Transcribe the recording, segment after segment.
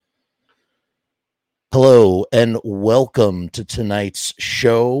Hello and welcome to tonight's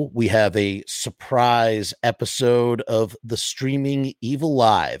show. We have a surprise episode of the Streaming Evil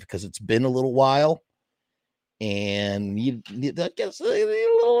Live because it's been a little while, and I guess a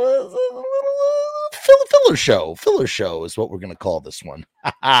little filler show. Filler show is what we're going to call this one.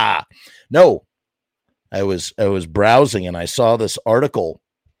 No, I was browsing and I saw this article,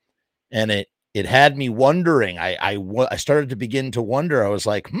 and it had me wondering. I started to begin to wonder. I was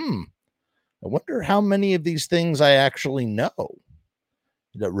like, I wonder how many of these things I actually know.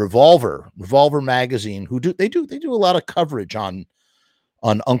 The Revolver magazine, they do a lot of coverage on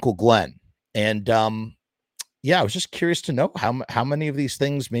Uncle Glenn, and yeah, I was just curious to know how many of these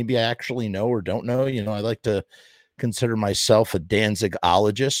things maybe I actually know or don't know. I like to consider myself a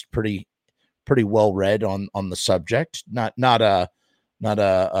Danzigologist, pretty well read on the subject. Not a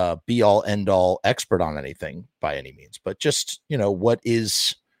be all end all expert on anything by any means, but just what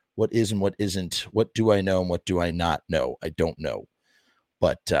is and what isn't, what do I know and what do I not know? I don't know.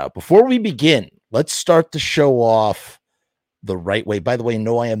 But before we begin, let's start the show off the right way. By the way,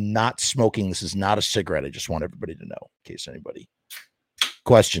 no, I am not smoking. This is not a cigarette. I just want everybody to know in case anybody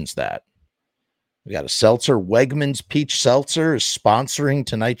questions that. We got a seltzer. Wegmans Peach Seltzer is sponsoring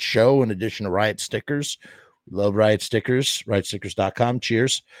tonight's show in addition to Riot Stickers. We love Riot Stickers, riotstickers.com.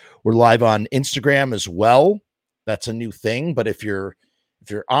 Cheers. We're live on Instagram as well. That's a new thing. But if you're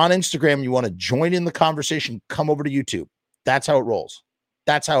on Instagram and you want to join in the conversation, come over to YouTube. That's how it rolls.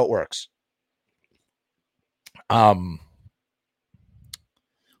 That's how it works. A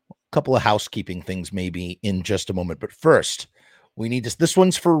couple of housekeeping things maybe in just a moment. But first, we need this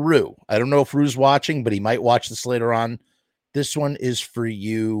one's for Rue. I don't know if Rue's watching, but he might watch this later on. This one is for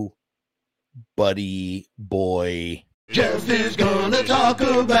you, buddy boy. Jeff is gonna talk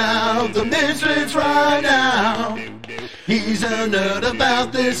about the Misfits right now. He's a nerd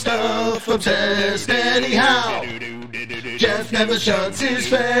about this stuff, obsessed anyhow. Jeff never shuts his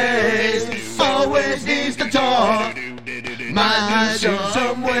face, always needs to talk. Might show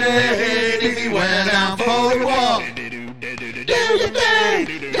some weight if he went out for a walk. Do you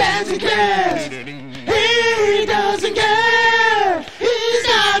think Danzig cares? He doesn't care. He's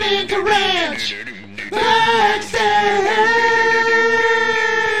not into ranch.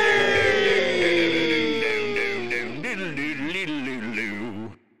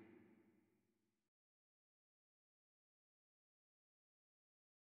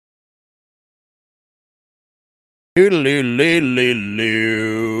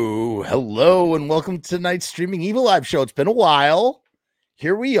 Hello and welcome to tonight's Streaming Evil Live show. It's been a while.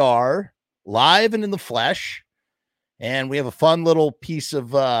 Here we are, live and in the flesh, and we have a fun little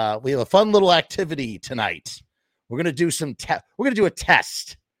activity tonight. We're gonna do we're gonna do a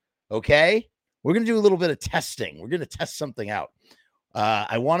test. Okay, we're gonna do a little bit of testing. We're gonna test something out.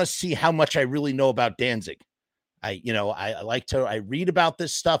 I want to see how much I really know about Danzig. I read about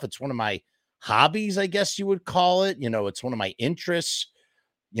this stuff. It's one of my hobbies, I guess you would call it. It's one of my interests.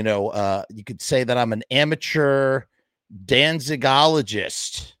 You could say that I'm an amateur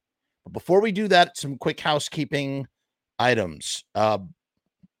Danzigologist. But before we do that, some quick housekeeping items.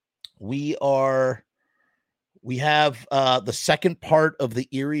 We have the second part of the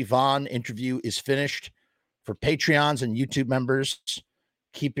Eerie Von interview is finished for Patreons and YouTube members.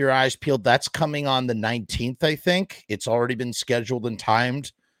 Keep your eyes peeled. That's coming on the 19th, I think. It's already been scheduled and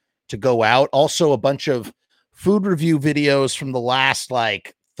timed to go out. Also, a bunch of food review videos from the last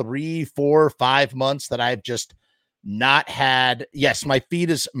 3, 4, 5 months that I've just not had. Yes, my feed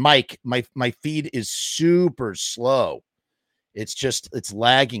is Mike. My feed is super slow. It's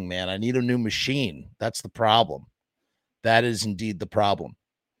lagging, man. I need a new machine. That's the problem. That is indeed the problem.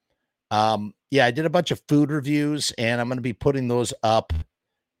 Yeah, I did a bunch of food reviews, and I'm going to be putting those up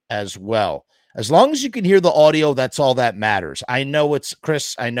as well. As long as you can hear the audio, that's all that matters. I know it's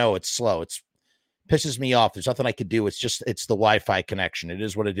Chris. I know it's slow. It pisses me off. There's nothing I could do. It's the Wi-Fi connection. It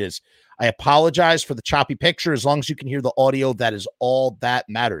is what it is. I apologize for the choppy picture. As long as you can hear the audio, that is all that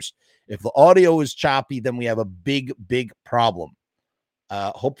matters. If the audio is choppy, then we have a big, big problem.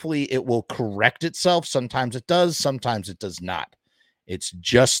 Hopefully it will correct itself. Sometimes it does. Sometimes it does not. It's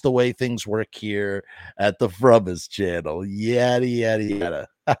just the way things work here at the Frubbis channel. Yada, yada,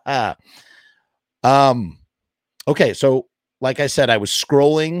 yada. Okay. So like I said, I was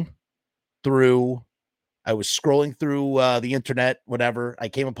scrolling through the internet, whatever. I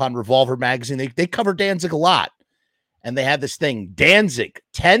came upon Revolver magazine. They cover Danzig a lot. And they had this thing, Danzig,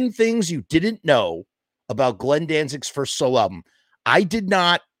 10 things you didn't know about Glenn Danzig's first solo album. I did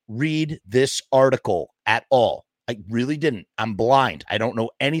not read this article at all. I really didn't. I'm blind. I don't know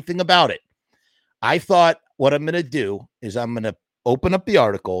anything about it. I thought what I'm going to do is I'm going to open up the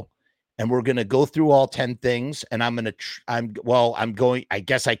article and we're going to go through all 10 things. And I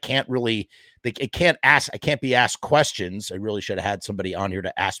guess I can't really, I can't be asked questions. I really should have had somebody on here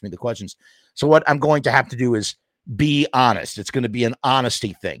to ask me the questions. So what I'm going to have to do is be honest. It's going to be an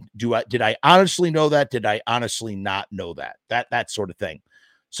honesty thing. Did I honestly know that? Did I honestly not know that? That sort of thing.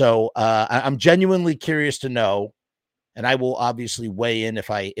 So I'm genuinely curious to know, and I will obviously weigh in if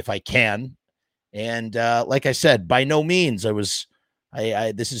I can. And like I said, by no means this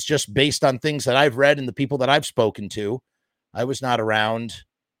is just based on things that I've read and the people that I've spoken to. I was not around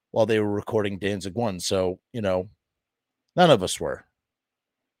while they were recording Danzig 1. So, none of us were.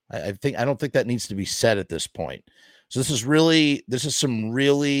 I don't think that needs to be said at this point. So this is some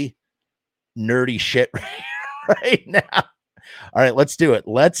really nerdy shit right now. All right, let's do it.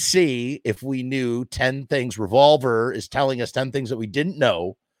 Let's see if we knew 10 things. Revolver is telling us 10 things that we didn't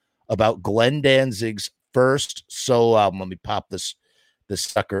know about Glenn Danzig's first solo album. Let me pop this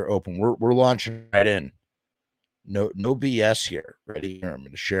sucker open. We're launching right in. No BS here. Ready? Here, I'm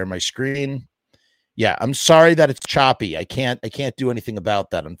going to share my screen. Yeah, I'm sorry that it's choppy. I can't do anything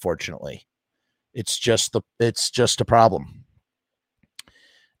about that, unfortunately. It's just a problem.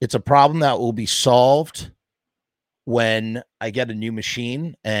 It's a problem that will be solved when I get a new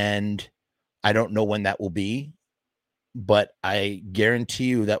machine, and I don't know when that will be, but I guarantee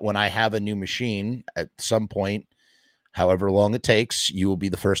you that when I have a new machine at some point, however long it takes, you will be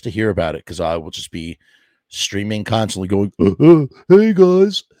the first to hear about it, because I will just be streaming constantly going, hey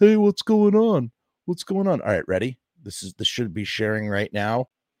guys, hey, what's going on? What's going on? All right, ready? This should be sharing right now.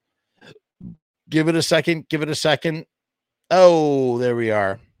 Give it a second. Oh, there we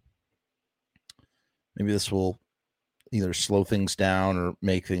are. Maybe this will either slow things down or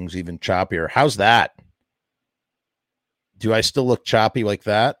make things even choppier. How's that? Do I still look choppy like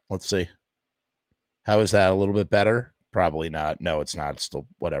that? Let's see. How is that? A little bit better? Probably not. No, it's not. It's still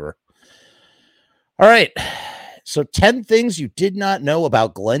whatever. All right. So 10 things you did not know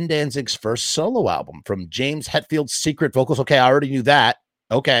about Glenn Danzig's first solo album, from James Hetfield's Secret Vocals. Okay, I already knew that.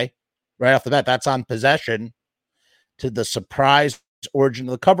 Okay. Right off the bat, that's on Possession, to the surprise origin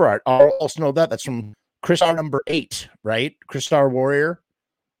of the cover art. I also know that. That's from Crystar number 8, right? Crystar Warrior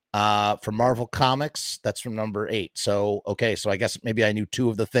from Marvel Comics. That's from number 8. So, okay. So I guess maybe I knew 2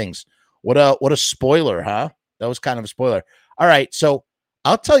 of the things. What a spoiler, huh? That was kind of a spoiler. All right. So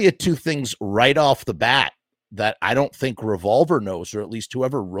I'll tell you 2 things right off the bat that I don't think Revolver knows, or at least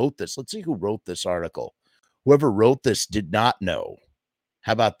whoever wrote this. Let's see who wrote this article. Whoever wrote this did not know.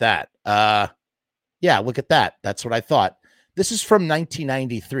 How about that? Yeah, look at that. That's what I thought. This is from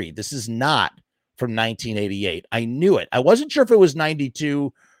 1993. This is not from 1988. I knew it. I wasn't sure if it was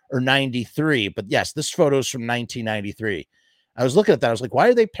 92 or 93, but yes, this photo is from 1993. I was looking at that. I was like, why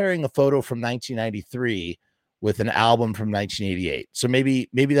are they pairing a photo from 1993 with an album from 1988? So maybe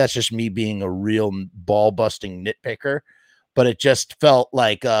that's just me being a real ball busting nitpicker, but it just felt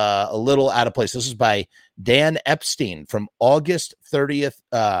like a little out of place. This is by Dan Epstein from August 30th,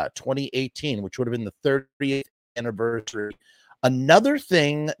 2018, which would have been the 30th anniversary. Another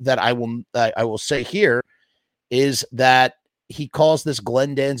thing that I will say here is that he calls this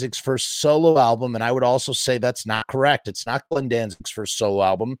Glenn Danzig's first solo album, and I would also say that's not correct. It's not Glenn Danzig's first solo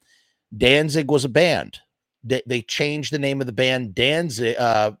album. Danzig was a band. They changed the name of the band. Danzig.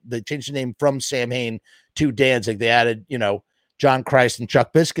 They changed the name from Sam Hain to Danzig. They added, John Christ and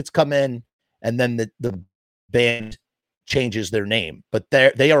Chuck Biscuits come in, and then the band changes their name. But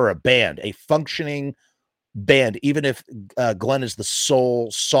they are a band, a functioning band, even if Glenn is the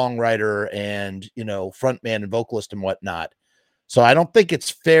sole songwriter and frontman and vocalist and whatnot. So I don't think it's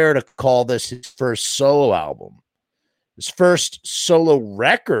fair to call this his first solo album. His first solo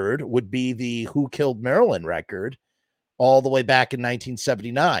record would be the Who Killed Marilyn record, all the way back in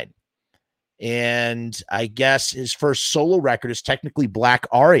 1979. And I guess his first solo record is technically Black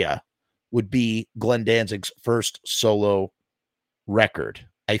Aria, would be Glenn Danzig's first solo record.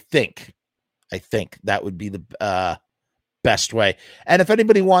 I think that would be the best way. And if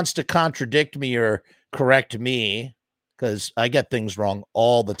anybody wants to contradict me or correct me, because I get things wrong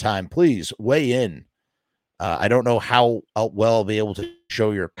all the time, please weigh in. I don't know how well I'll be able to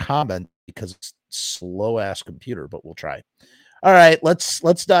show your comment because it's slow ass computer, but we'll try. All right,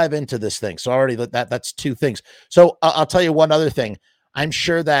 let's dive into this thing. So already that's 2 things. So I'll tell you one other thing. I'm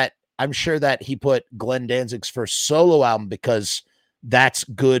sure that he put Glenn Danzig's first solo album because that's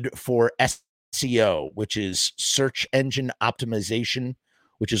good for SEO, which is search engine optimization,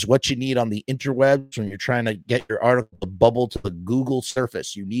 which is what you need on the interwebs when you're trying to get your article to bubble to the Google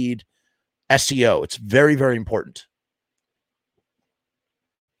surface. You need SEO. It's very, very important.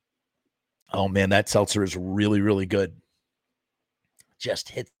 Oh man, that seltzer is really, really good. just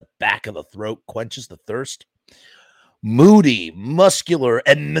hits the back of the throat, quenches the thirst. Moody, muscular,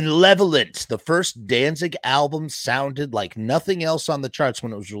 and malevolent. The first Danzig album sounded like nothing else on the charts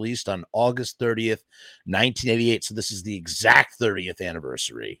when it was released on August 30th, 1988. So this is the exact 30th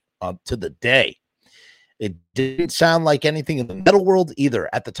anniversary to the day. It didn't sound like anything in the metal world either.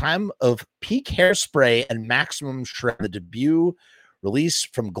 At the time of peak Hairspray and Maximum Shred, the debut release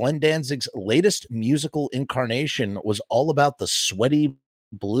from Glenn Danzig's latest musical incarnation was all about the sweaty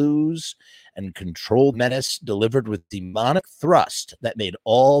blues and controlled menace delivered with demonic thrust that made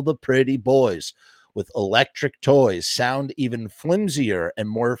all the pretty boys with electric toys sound even flimsier and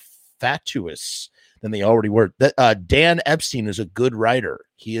more fatuous than they already were. Dan Epstein is a good writer.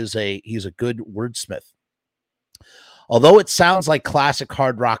 He's a good wordsmith. Although it sounds like classic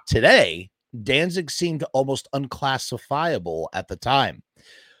hard rock today, Danzig seemed almost unclassifiable at the time.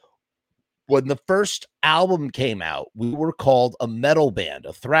 When the first album came out, we were called a metal band,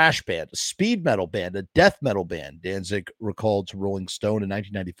 a thrash band, a speed metal band, a death metal band, Danzig recalled to Rolling Stone in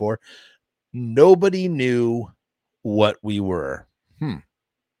 1994. Nobody knew what we were.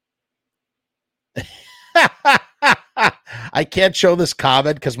 I can't show this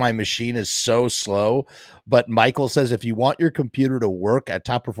comment because my machine is so slow, but Michael says, if you want your computer to work at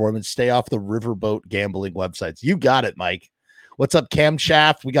top performance, stay off the riverboat gambling websites. You got it, Mike. What's up, Cam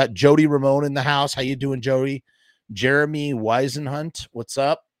Shaft? We got Jody Ramone in the house. How you doing, Jody? Jeremy Weisenhunt, what's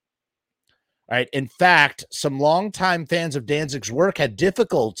up? All right. In fact, some longtime fans of Danzig's work had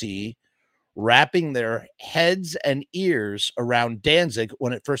difficulty wrapping their heads and ears around Danzig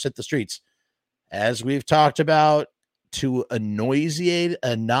when it first hit the streets. As we've talked about, to a nauseating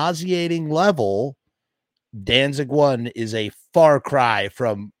level, Danzig 1 is a far cry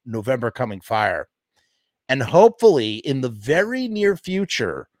from November Coming Fire. And hopefully in the very near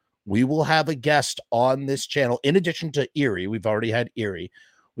future, we will have a guest on this channel. In addition to Erie, we've already had Erie.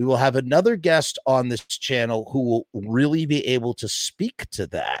 We will have another guest on this channel who will really be able to speak to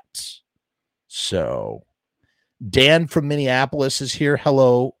that. So Dan from Minneapolis is here.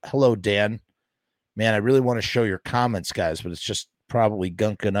 Hello, Dan. Man, I really want to show your comments, guys, but it's just probably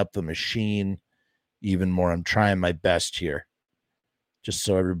gunking up the machine even more. I'm trying my best here, just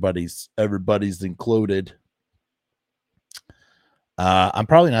so everybody's included. I'm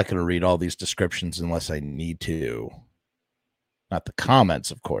probably not going to read all these descriptions unless I need to. Not the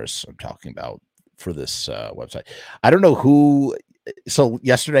comments, of course. I'm talking about for this website. I don't know who. So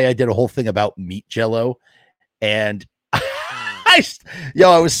yesterday I did a whole thing about meat jello, and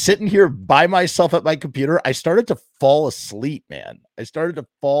I was sitting here by myself at my computer. I started to fall asleep, man. I started to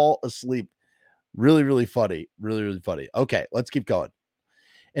fall asleep. Really, really funny. Really, really funny. Okay, let's keep going.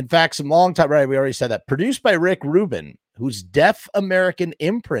 In fact, some long time, right? We already said that. Produced by Rick Rubin, whose Deaf American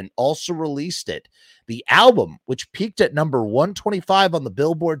imprint also released it. The album, which peaked at number 125 on the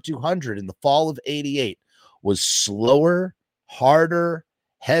Billboard 200 in the fall of '88, was slower, harder,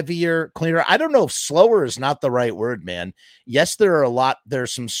 heavier, cleaner. I don't know if slower is not the right word, man. Yes,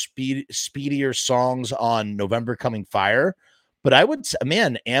 there's some speedier songs on November Coming Fire, but I would say,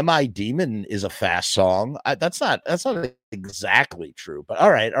 man, Am I Demon is a fast song. That's not exactly true, but all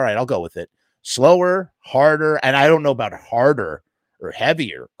right, I'll go with it. Slower, harder, and I don't know about harder or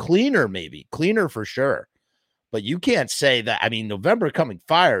heavier. Cleaner, maybe. Cleaner for sure. But you can't say that. I mean, November Coming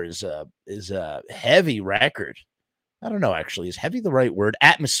Fire is a heavy record. I don't know, actually. Is heavy the right word?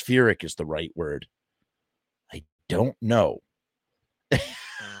 Atmospheric is the right word. I don't know.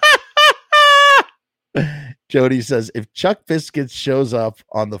 Jody says, if Chuck Biscuits shows up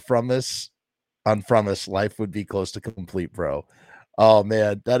on Frummas, life would be close to complete, bro. Oh,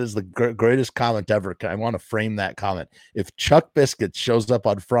 man, that is the greatest comment ever. I want to frame that comment. If Chuck Biscuits shows up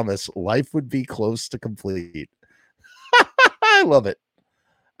on Frummas, life would be close to complete. I love it.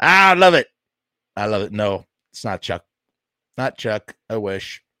 I love it. No, it's not Chuck. Not Chuck. I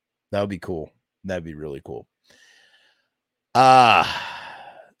wish. That would be cool. That'd be really cool.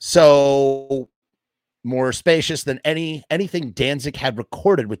 So more spacious than anything Danzig had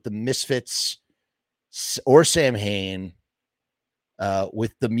recorded with the Misfits or Sam Hain,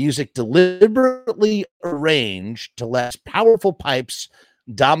 with the music deliberately arranged to let powerful pipes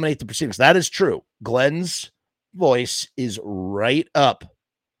dominate the proceedings. That is true. Glenn's voice is right up,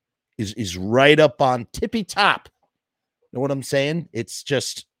 is right up on tippy top. Know what I'm saying? It's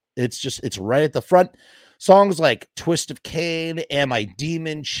right at the front. Songs like Twist of Cain, Am I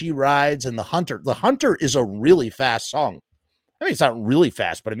Demon, She Rides, and The Hunter. The Hunter is a really fast song. I mean, it's not really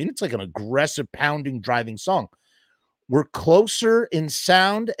fast, but I mean, it's like an aggressive, pounding, driving song. We're closer in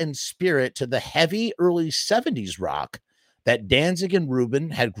sound and spirit to the heavy early 70s rock that Danzig and Rubin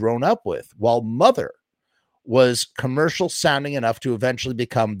had grown up with, while Mother was commercial sounding enough to eventually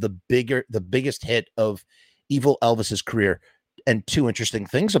become the biggest hit of Evil Elvis's career. And two interesting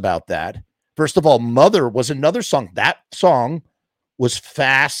things about that. First of all, Mother was another song. That song was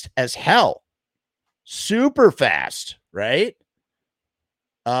fast as hell. Super fast, right?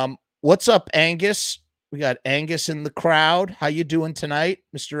 What's up, Angus? We got Angus in the crowd. How you doing tonight,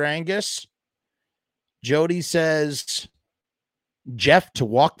 Mr. Angus? Jody says, Jeff, To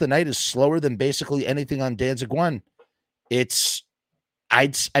Walk the Night is slower than basically anything on Danzig 1. I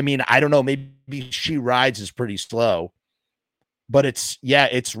don't know. Maybe She Rides is pretty slow, but it's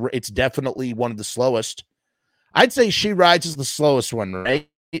definitely one of the slowest. I'd say She Rides is the slowest one, right?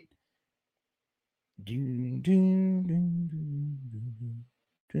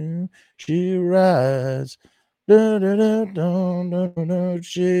 She rides.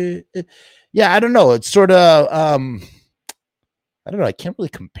 Yeah, I don't know. It's sort of I don't know. I can't really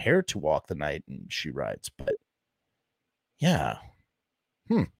compare To Walk the Night and She Rides, but yeah.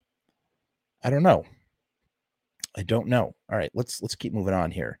 I don't know. All right, let's keep moving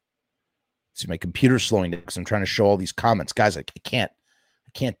on here. See, my computer's slowing down because I'm trying to show all these comments. Guys, I can't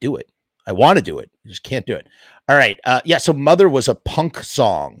do it. I want to do it. I just can't do it. All right. So Mother was a punk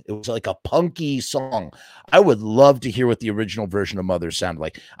song. It was like a punky song. I would love to hear what the original version of Mother sounded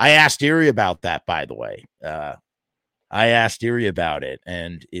like. I asked Erie about that, by the way. I asked Erie about it.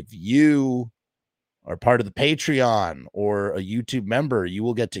 And if you are part of the Patreon or a YouTube member, you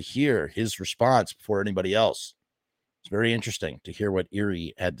will get to hear his response before anybody else. It's very interesting to hear what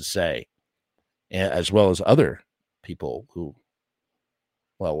Erie had to say, as well as other people who,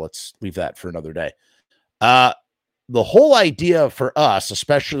 well, let's leave that for another day. The whole idea for us,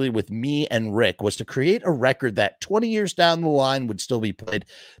 especially with me and Rick, was to create a record that 20 years down the line would still be played.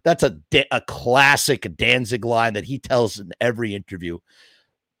 That's a classic Danzig line that he tells in every interview.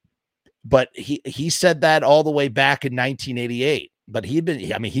 But he said that all the way back in 1988. But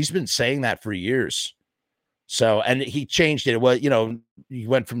he's been saying that for years. So, and he changed it. Well, he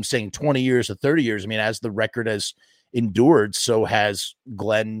went from saying 20 years to 30 years. I mean, as the record has endured, so has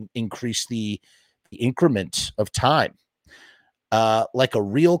Glenn increased the increment of time. Like a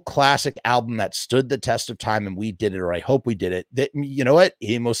real classic album that stood the test of time, and we did it, or I hope we did it. That, you know what?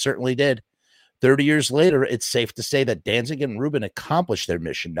 He most certainly did. 30 years later, it's safe to say that Danzig and Rubin accomplished their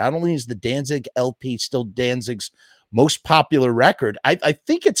mission. Not only is the Danzig LP still Danzig's most popular record, I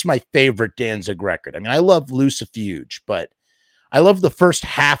think it's my favorite Danzig record. I mean, I love Lucifuge, but I love the first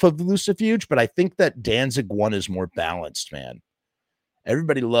half of Lucifuge, but I think that Danzig 1 is more balanced, man.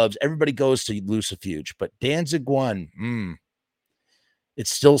 Everybody goes to Lucifuge, but Danzig 1, it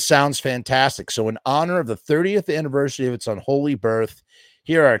still sounds fantastic. So in honor of the 30th anniversary of its unholy birth,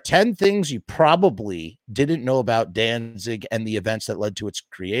 here are 10 things you probably didn't know about Danzig and the events that led to its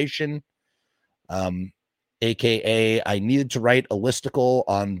creation. AKA, I needed to write a listicle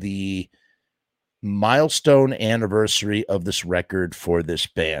on the milestone anniversary of this record for this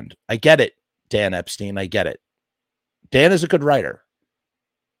band. I get it, Dan Epstein. I get it. Dan is a good writer.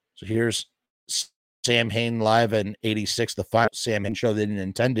 So here's Samhain live in 86, the final Samhain show. They didn't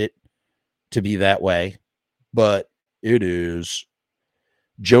intend it to be that way, but it is.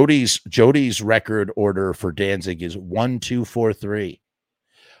 Jody's record order for Danzig is 1, 2, 4, 3.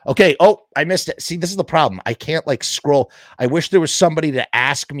 Okay. Oh, I missed it. See, this is the problem. I can't scroll. I wish there was somebody to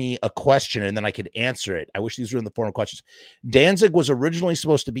ask me a question and then I could answer it. I wish these were in the form of questions. Danzig was originally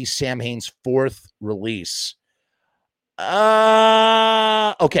supposed to be Samhain's 4th release.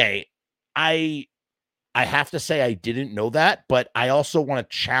 Okay. I have to say I didn't know that, but I also want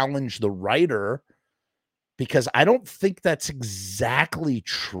to challenge the writer because I don't think that's exactly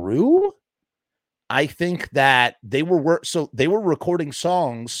true. I think that they were recording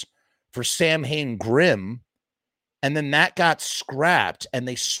songs for Samhain Grimm, and then that got scrapped, and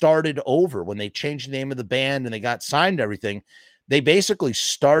they started over when they changed the name of the band and they got signed and everything. They basically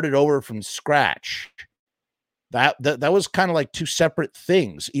started over from scratch. That was kind of like two separate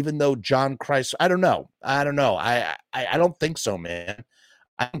things, even though John Christ, I don't know. I don't think so, man.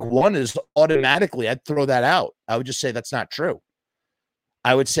 I think one is automatically, I'd throw that out. I would just say that's not true.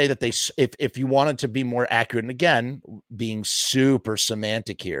 I would say that if you wanted to be more accurate, and again, being super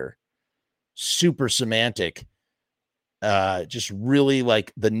semantic here, just really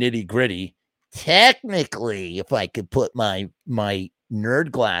like the nitty gritty. Technically, if I could put my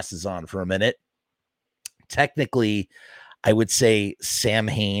nerd glasses on for a minute, technically, I would say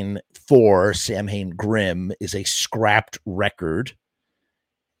Samhain Grimm is a scrapped record,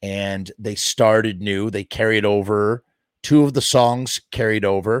 and they started new. They carried over. 2 of the songs carried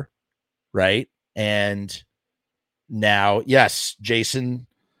over, right? And now, yes, Jason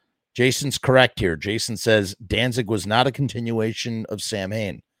Jason's correct here. Jason says Danzig was not a continuation of Sam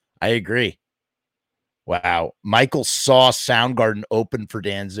Hain. I agree. Wow. Michael saw Soundgarden open for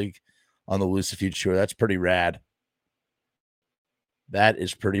Danzig on the Lucifuge tour. That's pretty rad. That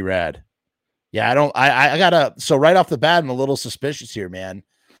is pretty rad. Yeah, I gotta, so right off the bat, I'm a little suspicious here, man.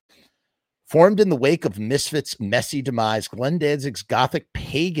 Formed in the wake of Misfits' messy demise, Glenn Danzig's gothic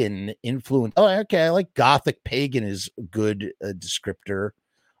pagan influence. Oh, okay. I like gothic pagan is a good descriptor.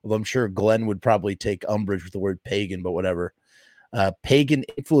 Although I'm sure Glenn would probably take umbrage with the word pagan, but whatever. Pagan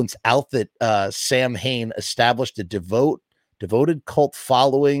influence outfit, Sam Hain established a devoted cult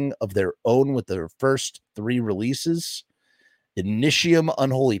following of their own with their first 3 releases. Initium,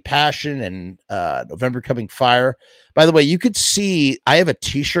 Unholy Passion, and November Coming Fire. By the way, you could see I have a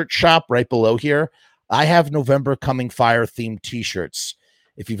t-shirt shop right below here. I have November Coming Fire themed t-shirts.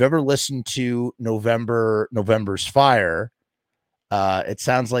 If you've ever listened to November's Fire, it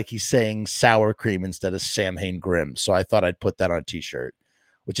sounds like he's saying sour cream instead of Sam Hain Grim. So I thought I'd put that on a t-shirt,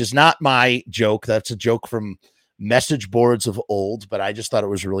 which is not my joke. That's a joke from message boards of old, but I just thought it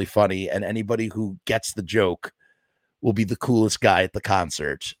was really funny. And anybody who gets the joke will be the coolest guy at the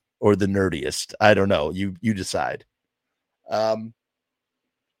concert or the nerdiest. I don't know. You decide.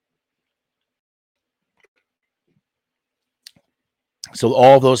 So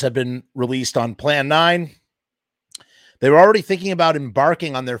all of those have been released on Plan 9. They were already thinking about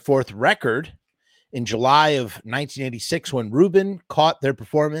embarking on their 4th record in July of 1986 when Rubin caught their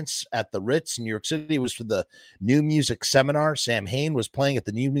performance at the Ritz in New York City. It was for the New Music Seminar. Sam Hain was playing at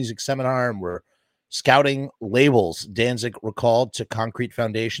the New Music Seminar and we're scouting labels. Danzig recalled to Concrete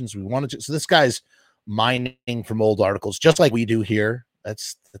Foundations. We wanted to, so this guy's mining from old articles, just like we do here.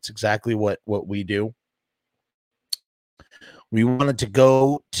 That's exactly what we do. We wanted to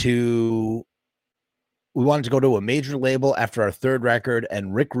go to a major label after our 3rd record,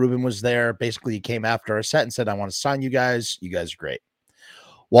 and Rick Rubin was there. Basically, he came after our set and said, I want to sign you guys. You guys are great.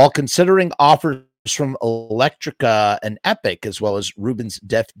 While considering offers from Electrica and Epic, as well as Rubin's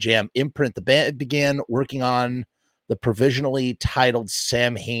Def Jam imprint, the band began working on the provisionally titled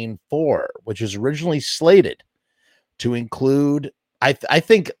Sam Hain 4, which was originally slated to include, I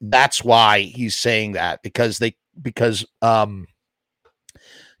think that's why he's saying that, because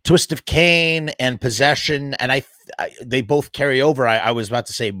Twist of Cain and Possession, and they both carry over. I was about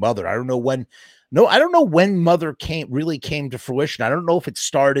to say Mother. I don't know when Mother really came to fruition. I don't know if it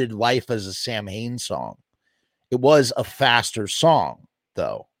started life as a Sam Hain song. It was a faster song,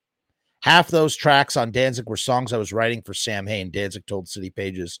 though. Half those tracks on Danzig were songs I was writing for Sam Hain. Danzig told City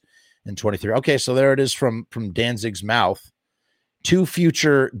Pages in 23. Okay, so there it is from Danzig's mouth. 2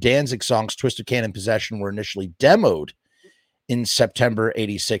 future Danzig songs, Twist of Cain and Possession, were initially demoed in September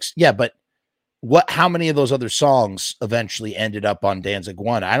 86. Yeah, but how many of those other songs eventually ended up on Danzig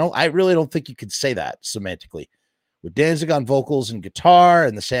 1? I really don't think you could say that semantically. With Danzig on vocals and guitar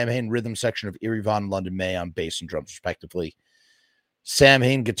and the Sam Hain rhythm section of Eerie Von and London May on bass and drums, respectively. Sam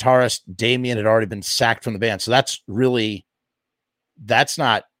Hain guitarist Damien had already been sacked from the band. So that's right.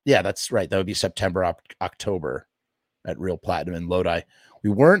 That would be September, October at Real Platinum in Lodi. We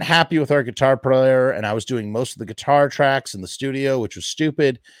weren't happy with our guitar player, and I was doing most of the guitar tracks in the studio, which was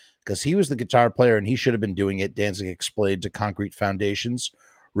stupid because he was the guitar player and he should have been doing it, Danzig explained to Concrete Foundations.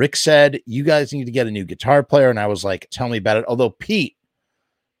 Rick said, you guys need to get a new guitar player. And I was like, tell me about it. Although Pete,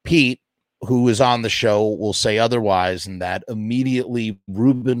 who is on the show, will say otherwise, and that immediately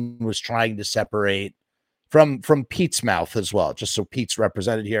Rubin was trying to separate from Pete's mouth as well, just so Pete's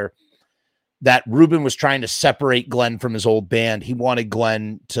represented here, that Rubin was trying to separate Glenn from his old band. He wanted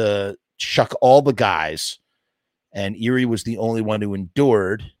Glenn to shuck all the guys, and Eerie was the only one who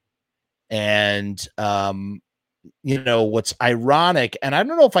endured. And, what's ironic, and I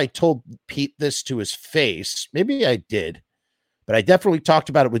don't know if I told Pete this to his face, maybe I did, but I definitely talked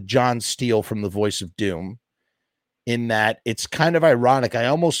about it with John Steele from The Voice of Doom, in that it's kind of ironic. I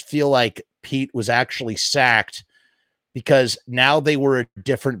almost feel like Pete was actually sacked because now they were a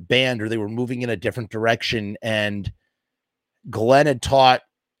different band, or they were moving in a different direction. And Glenn had taught,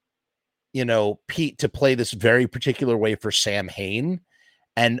 Pete to play this very particular way for Sam Hain.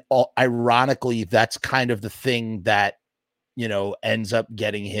 And ironically, that's kind of the thing that, ends up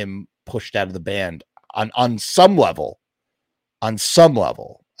getting him pushed out of the band on some level. On some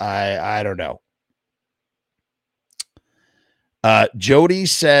level. I don't know. Jody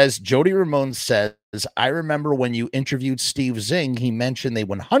Ramon says, I remember when you interviewed Steve Zing, he mentioned they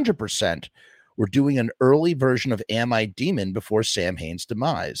 100% were doing an early version of Am I Demon before Sam Hain's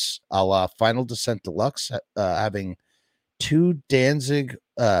demise, a la Final Descent Deluxe, having two Danzig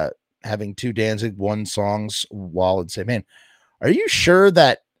 1 songs while in Sam Hain. Are you sure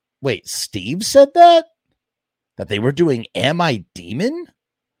that Wait, Steve said that they were doing Am I Demon?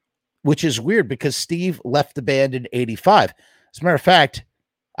 Which is weird because Steve left the band in 85. As a matter of fact,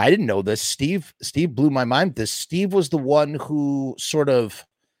 I didn't know this. Steve blew my mind with this. Steve was the one who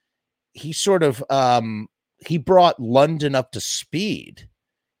he brought London up to speed.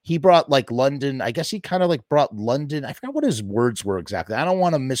 He brought like London, I guess he kind of like brought London. I forgot what his words were exactly. I don't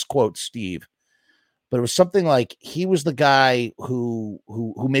want to misquote Steve, but it was something like he was the guy who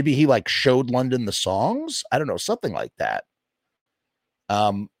maybe he like showed London the songs. I don't know, something like that.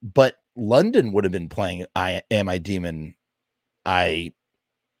 But London would have been playing Am I Demon, I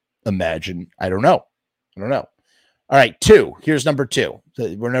imagine. I don't know. All right, 2. Here's number 2.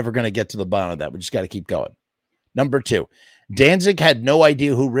 We're never going to get to the bottom of that. We just got to keep going. Number 2. Danzig had no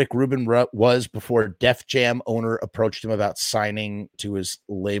idea who Rick Rubin was before Def Jam owner approached him about signing to his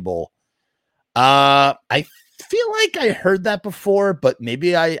label. I feel like I heard that before, but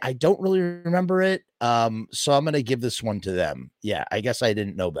maybe I don't really remember it. So I'm going to give this one to them. Yeah, I guess I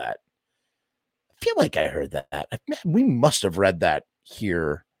didn't know that. I feel like I heard that. We must have read that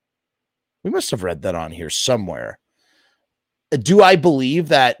here. We must have read that on here somewhere. Do I believe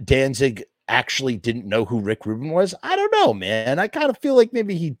that Danzig actually didn't know who Rick Rubin was? I don't know, man. I kind of feel like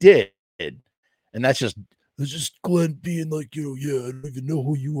maybe he did. And it's just Glenn being like, yeah, I don't even know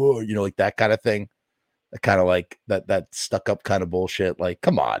who you are. Like that kind of thing. Kind of like that stuck up kind of bullshit. Like,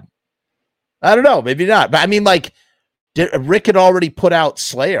 come on. I don't know. Maybe not. But I mean, like, Rick had already put out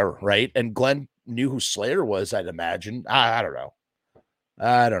Slayer, right? And Glenn knew who Slayer was, I'd imagine. I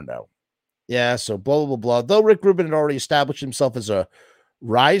don't know. Yeah, so blah, blah, blah. Though Rick Rubin had already established himself as a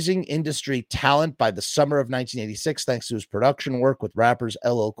rising industry talent by the summer of 1986, thanks to his production work with rappers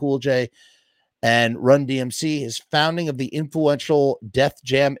LL Cool J and Run DMC, his founding of the influential Def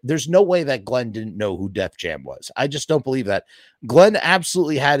Jam. There's no way that Glenn didn't know who Def Jam was. I just don't believe that. Glenn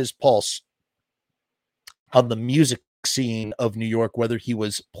absolutely had his pulse on the music scene of New York, whether he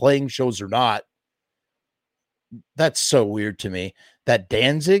was playing shows or not. That's so weird to me. That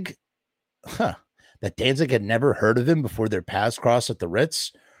Danzig had never heard of him before their paths crossed at the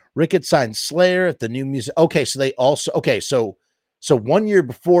Ritz. Rick had signed Slayer at the New Music. Okay, so they also, so 1 year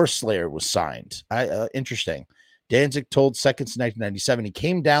before Slayer was signed. Interesting. Danzig told Seconds in 1997 he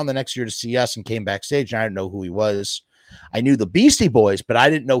came down the next year to see us and came backstage, and I didn't know who he was. I knew the Beastie Boys, but I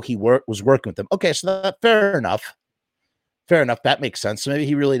didn't know he was working with them. Okay, so fair enough. Fair enough. That makes sense. So maybe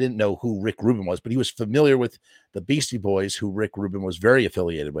he really didn't know who Rick Rubin was, but he was familiar with the Beastie Boys, who Rick Rubin was very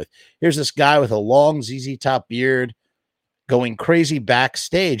affiliated with. Here's this guy with a long ZZ Top beard going crazy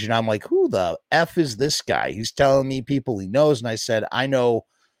backstage. And I'm like, who the F is this guy? He's telling me people he knows. And I said, I know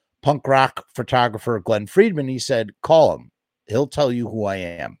punk rock photographer Glenn Friedman. He said, call him. He'll tell you who I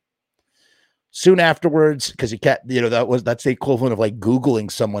am. Soon afterwards, because he kept, that's the equivalent of like Googling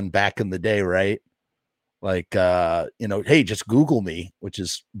someone back in the day, right? Like, hey, just Google me, which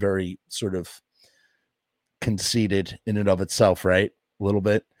is very sort of conceited in and of itself, right? A little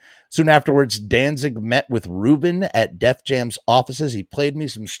bit. Soon afterwards, Danzig met with Rubin at Def Jam's offices. He played me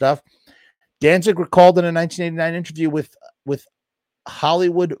some stuff. Danzig recalled in a 1989 interview with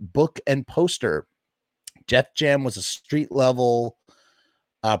Hollywood Book and Poster, Def Jam was a street level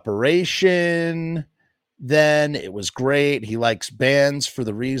operation. Then it was great. He likes bands for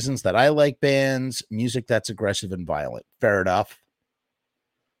the reasons that I like bands, music that's aggressive and violent. Fair enough.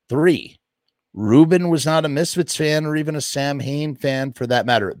 3, Rubin was not a Misfits fan or even a Sam Hain fan for that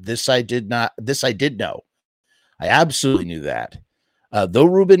matter. This I did know. I absolutely knew that. Though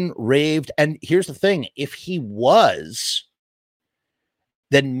Rubin raved, and here's the thing, if he was,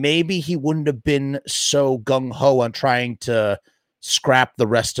 then maybe he wouldn't have been so gung-ho on trying to scrap the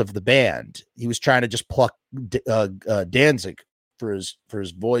rest of the band. He was trying to just pluck Danzig for his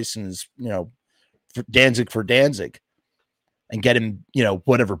voice and his, for Danzig and get him,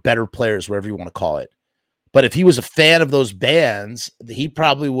 whatever, better players, whatever you want to call it. But if he was a fan of those bands, he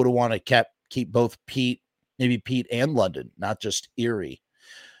probably would have wanted to keep both Pete and London, not just Erie.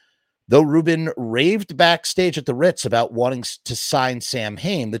 Though Rubin raved backstage at the Ritz about wanting to sign Sam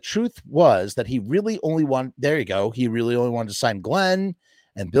Hain, the truth was that he really only wanted to sign Glenn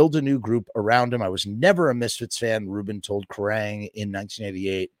and build a new group around him. I was never a Misfits fan, Rubin told Kerrang in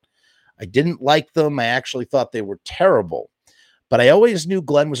 1988. I didn't like them. I actually thought they were terrible, but I always knew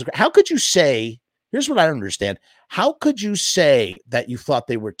Glenn was. How could you say, here's what I don't understand. How could you say that you thought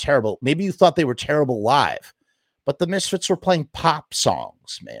they were terrible? Maybe you thought they were terrible live. But the Misfits were playing pop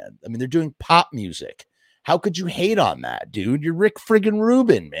songs, man. I mean, they're doing pop music. How could you hate on that, dude? You're Rick friggin'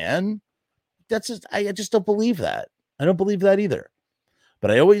 Rubin, man. I just don't believe that. I don't believe that either.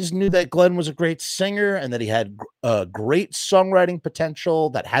 but I always knew that Glenn was a great singer and that he had great songwriting potential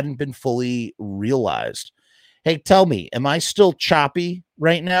that hadn't been fully realized. Hey, tell me, am I still choppy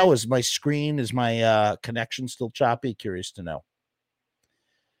right now? Is my connection still choppy? Curious to know.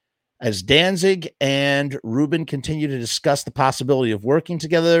 As Danzig and Rubin continue to discuss the possibility of working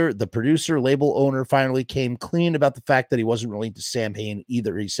together, the producer label owner finally came clean about the fact that he wasn't related to Sam Hain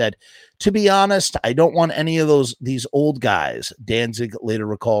either. He said, "To be honest, I don't want any of these old guys." Danzig later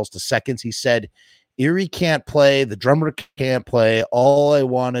recalls to Seconds. He said, "Eerie can't play. The drummer can't play. All I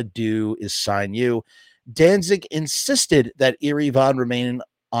want to do is sign you." Danzig insisted that Eerie Von remain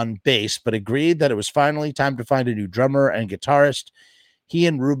on bass, but agreed that it was finally time to find a new drummer and guitarist. He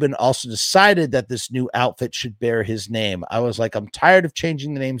and Rubin also decided that this new outfit should bear his name. I was like, I'm tired of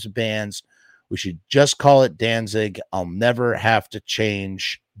changing the names of bands. We should just call it Danzig. I'll never have to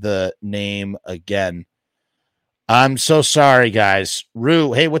change the name again. I'm so sorry, guys.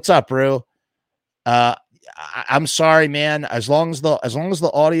 Rue, hey, what's up, Rue? I'm sorry, man. As long as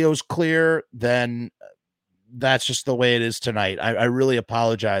the audio's clear, then that's just the way it is tonight. I really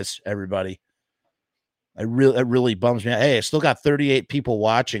apologize, everybody. It really bums me out. Hey, I still got 38 people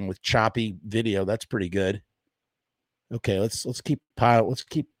watching with choppy video. That's pretty good. Okay, let's keep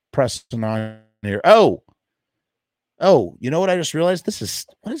pressing on here. Oh, you know what I just realized?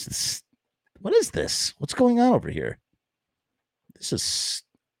 What is this? What is this? What's going on over here? This is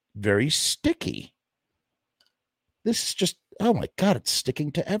very sticky. This is just, oh my God, it's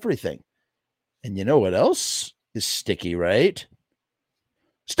sticking to everything. And you know what else is sticky, right?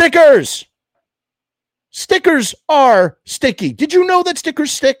 Stickers! Stickers are sticky. Did you know that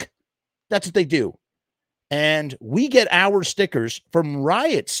stickers stick? That's what they do. And we get our stickers from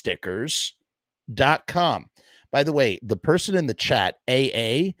riotstickers.com. By the way, the person in the chat,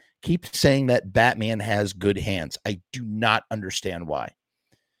 AA, keeps saying that Batman has good hands. I do not understand why.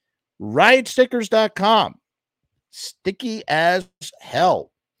 Riotstickers.com. Sticky as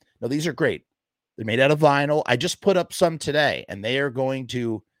hell. Now, these are great. They're made out of vinyl. I just put up some today, and they are going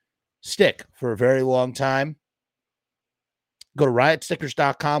to stick for a very long time. Go to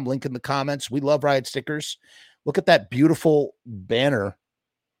riotstickers.com, link in the comments. We love Riot Stickers. Look at that beautiful banner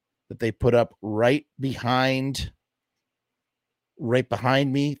that they put up right behind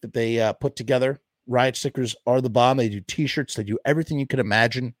me that they put together. Riot Stickers are the bomb. They do t-shirts. They do everything you could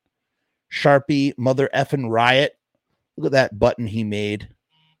imagine. Sharpie, mother effing Riot. Look at that button he made.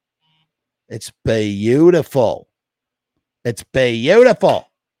 It's beautiful. It's beautiful.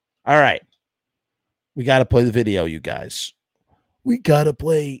 All right. We got to play the video, you guys. We got to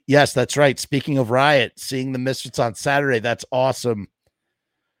play. Yes, that's right. Speaking of Riot, seeing the Misfits on Saturday. That's awesome.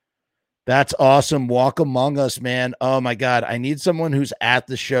 That's awesome. Walk among us, man. Oh my God. I need someone who's at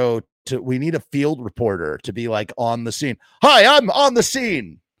the show we need a field reporter to be like on the scene. Hi, I'm on the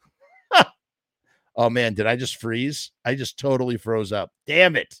scene. Oh man, did I just freeze? I just totally froze up.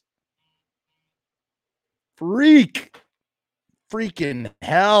 Damn it. Freaking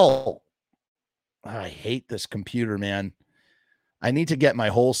hell. I hate this computer, man. I need to get my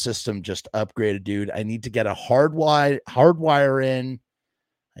whole system just upgraded, dude. I need to get a hardwire in.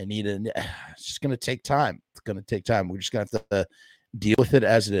 It's just going to take time. It's going to take time. We're just going to have to deal with it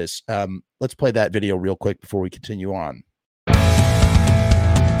as it is. Let's play that video real quick before we continue on.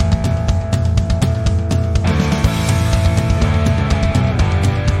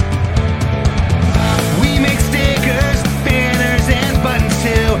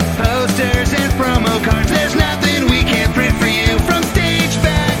 Posters and promo cards, there's nothing we can't print for you. From stage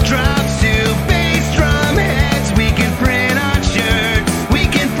backdrops to bass drum heads, we can print on shirts, we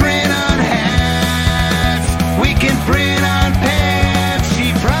can print on hats, we can print on pants.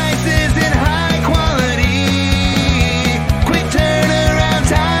 Cheap prices and high quality, quick turnaround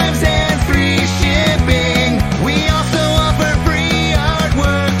times and free shipping. We also offer free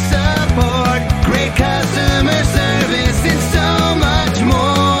artwork support, great customer service, and so much more.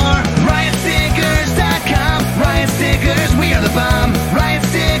 We are the bomb.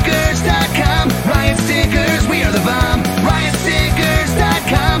 Riotstickers.com. Riot Stickers, we are the bomb.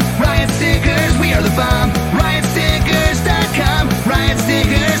 Riotstickers.com. Riot Stickers, we are the bomb. Riotstickers.com. Riot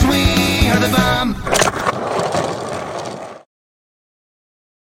Stickers, we are the bomb.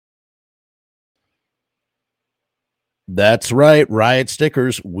 That's right. Riot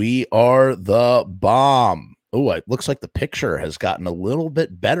Stickers, we are the bomb. Oh, it looks like the picture has gotten a little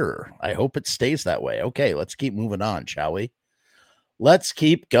bit better. I hope it stays that way. Okay, let's keep moving on, shall we? Let's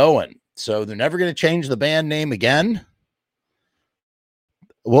keep going. So they're never going to change the band name again.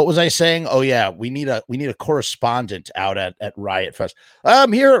 What was I saying? Oh yeah, we need a correspondent out at Riot Fest.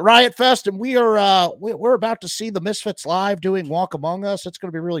 I'm here at Riot Fest, and we're about to see the Misfits live doing Walk Among Us. It's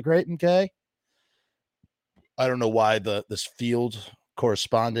going to be really great. Okay. I don't know why this field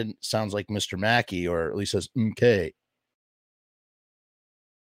correspondent sounds like Mr. Mackey, or at least says okay.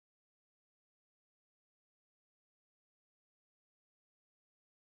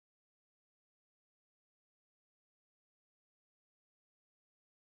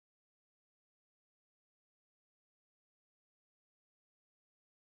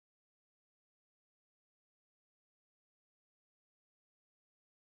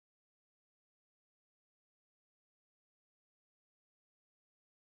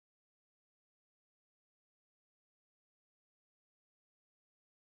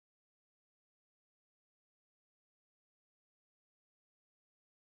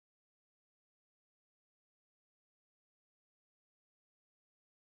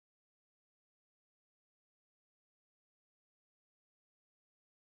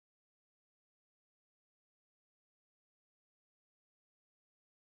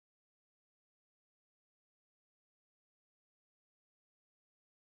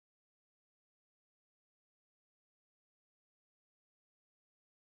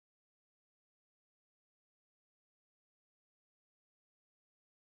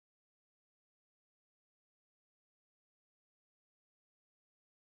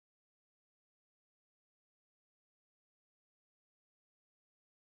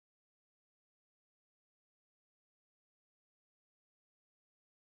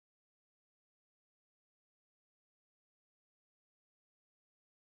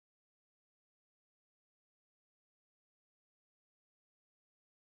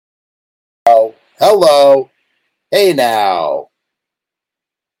 Hello. Hey now. All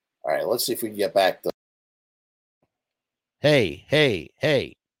right, let's see if we can get back to.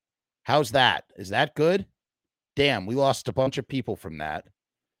 Hey. How's that? Is that good? Damn, we lost a bunch of people from that.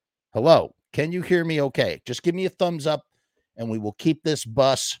 Hello. Can you hear me okay? Just give me a thumbs up and we will keep this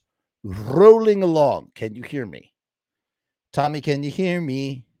bus rolling along. Can you hear me? Tommy, can you hear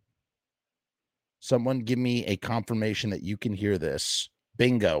me? Someone give me a confirmation that you can hear this.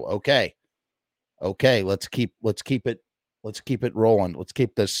 Bingo. Okay. Let's keep it rolling. Let's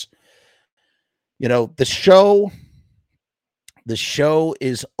keep this. You know, the show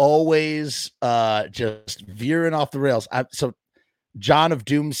is always just veering off the rails. So John of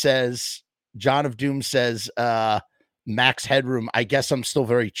Doom says Max Headroom. I guess I'm still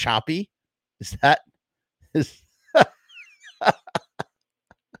very choppy. Is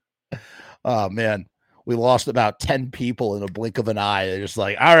oh man, we lost about 10 people in a blink of an eye. They're just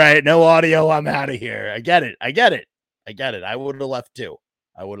like, all right, no audio. I'm out of here. I get it. I would have left too.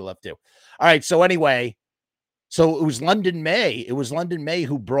 All right. So anyway, so it was London May.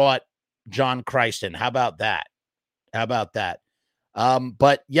 Who brought John Christ in. How about that?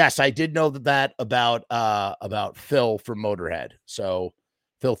 But yes, I did know that about Phil from Motorhead. So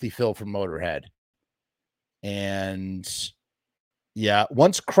Filthy Phil from Motorhead. And yeah,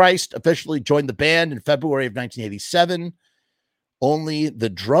 once Christ officially joined the band in February of 1987, only the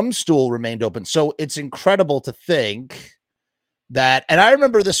drum stool remained open. So it's incredible to think that, and I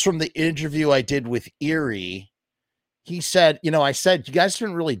remember this from the interview I did with Erie. He said, I said, you guys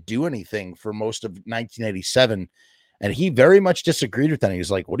didn't really do anything for most of 1987. And he very much disagreed with that. He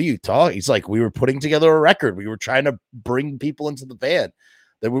was like, what are you talking? He's like, we were putting together a record. We were trying to bring people into the band.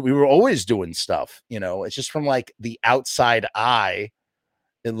 That we were always doing stuff. It's just from like the outside eye.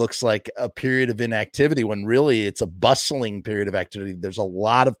 It looks like a period of inactivity when really it's a bustling period of activity. There's a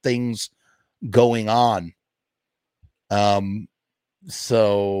lot of things going on.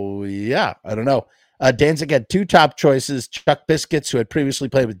 So yeah, I don't know. Danzig had two top choices: Chuck Biscuits, who had previously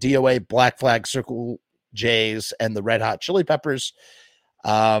played with DOA, Black Flag, Circle J's, and the Red Hot Chili Peppers.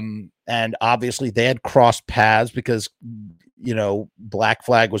 And obviously they had crossed paths because, Black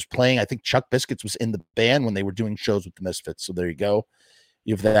Flag was playing. I think Chuck Biscuits was in the band when they were doing shows with the Misfits. So there you go.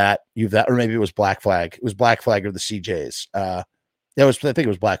 You've that, or maybe it was Black Flag. It was Black Flag or the CJs. I think it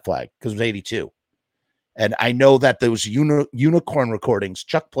was Black Flag because it was 82. And I know that those Unicorn recordings,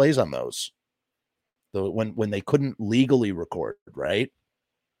 Chuck plays on those. When they couldn't legally record, right?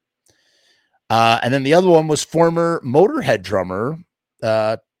 And then the other one was former Motorhead drummer,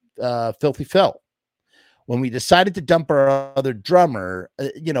 Filthy Phil. When we decided to dump our other drummer,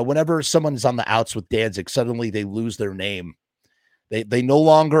 whenever someone's on the outs with Danzig, suddenly they lose their name. They no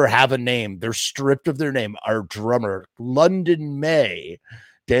longer have a name. They're stripped of their name. Our drummer, London May,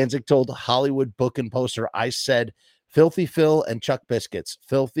 Danzig told Hollywood Book and Poster, I said, Filthy Phil and Chuck Biscuits.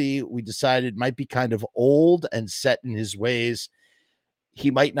 Filthy, we decided, might be kind of old and set in his ways.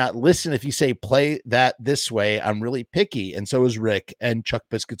 he might not listen if you say play that this way. I'm really picky. And so is Rick, and Chuck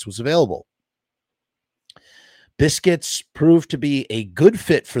Biscuits was available. Biscuits proved to be a good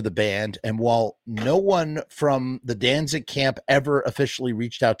fit for the band, and while no one from the Danzig camp ever officially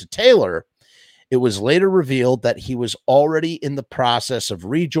reached out to Taylor, it was later revealed that he was already in the process of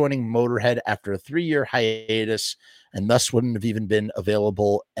rejoining Motorhead after a 3-year hiatus, and thus wouldn't have even been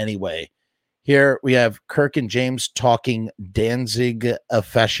available anyway. Here we have Kirk and James talking Danzig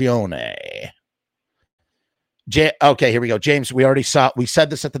Affascione. Okay, here we go. James, we said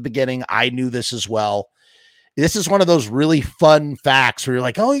this at the beginning. I knew this as well. This is one of those really fun facts where you're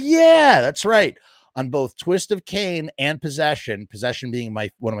like, oh yeah, that's right. On both Twist of Cain and Possession being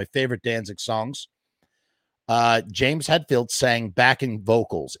one of my favorite Danzig songs, James Hetfield sang backing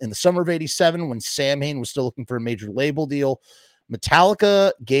vocals. In the summer of '87, when Samhain was still looking for a major label deal,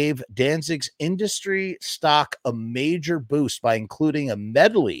 Metallica gave Danzig's industry stock a major boost by including a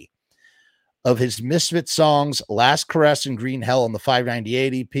medley of his Misfit songs, Last Caress and Green Hell on the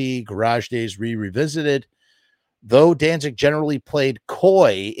 598 EP, Garage Days Revisited. Though Danzig generally played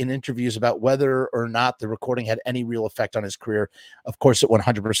coy in interviews about whether or not the recording had any real effect on his career, of course it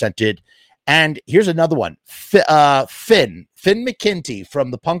 100% did. And here's another one. Finn McKenty from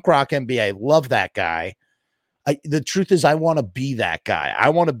the Punk Rock MBA. Love that guy. The truth is, I want to be that guy. I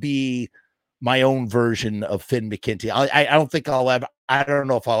want to be my own version of Finn McKenty. I don't think I don't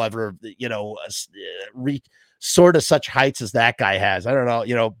know if I'll ever, reach sort of such heights as that guy has. I don't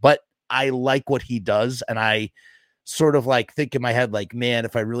know, but I like what he does. And I sort of like think in my head, like, man,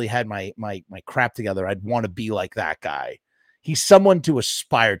 if I really had my crap together, I'd want to be like that guy. He's someone to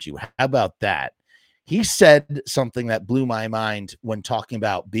aspire to. How about that? He said something that blew my mind when talking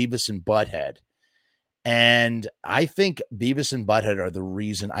about Beavis and Butthead. And I think Beavis and Butthead are the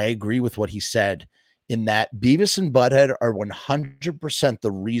reason. I agree with what he said in that Beavis and Butthead are 100%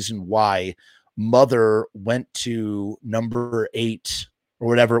 the reason why Mother went to number 8 or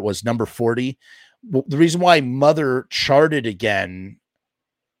whatever it was, number 40. The reason why Mother charted again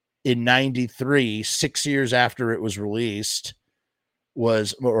in 93, 6 years after it was released,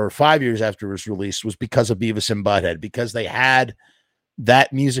 or 5 years after it was released, was because of Beavis and Butthead, because they had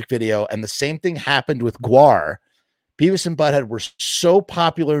that music video. And the same thing happened with Gwar. Beavis and Butthead were so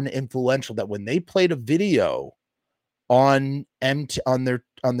popular and influential that when they played a video on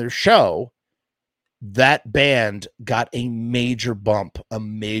their show, that band got a major bump, a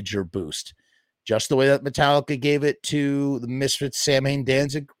major boost. Just the way that Metallica gave it to the Misfits, Samhain,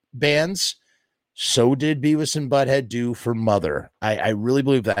 Danzig bands, so did Beavis and Butthead do for Mother. I really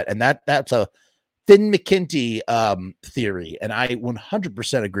believe that. And that's a Finn McKenty theory, and I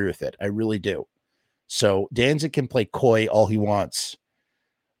 100% agree with it. I really do. So Danzig can play coy all he wants,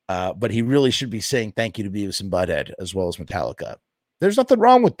 but he really should be saying thank you to Beavis and Butthead as well as Metallica. There's nothing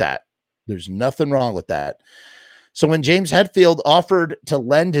wrong with that. There's nothing wrong with that. So when James Hetfield offered to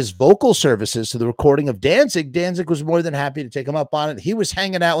lend his vocal services to the recording of Danzig, Danzig was more than happy to take him up on it. He was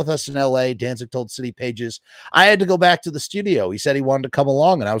hanging out with us in LA. Danzig told City Pages, I had to go back to the studio. He said he wanted to come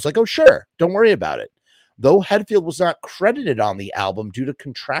along, and I was like, oh, sure. Don't worry about it. Though Hetfield was not credited on the album due to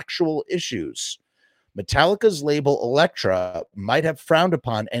contractual issues, Metallica's label Elektra might have frowned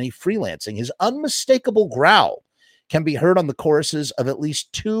upon any freelancing. His unmistakable growl can be heard on the choruses of at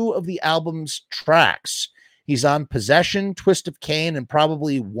least 2 of the album's tracks. He's on Possession, Twist of Cain, and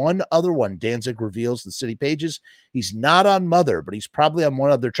probably one other one, Danzig reveals the City Pages. He's not on Mother, but he's probably on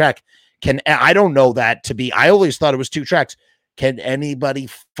one other track. I don't know that to be, I always thought it was 2 tracks. Can anybody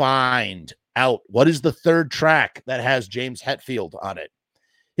find out what is the 3rd track that has James Hetfield on it?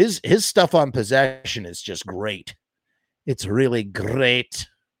 His stuff on Possession is just great. It's really great.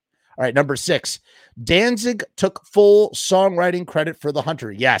 All right, number 6. Danzig took full songwriting credit for The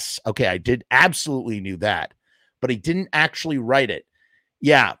Hunter. Yes. Okay, I did absolutely knew that, but he didn't actually write it.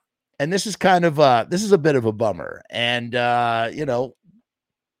 Yeah. And this is kind of this is a bit of a bummer. And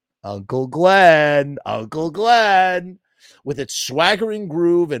Uncle Glenn with its swaggering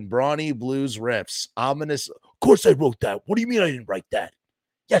groove and brawny blues riffs, ominous. Of course I wrote that. What do you mean I didn't write that?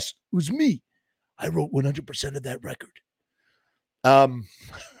 Yes, it was me. I wrote 100% of that record.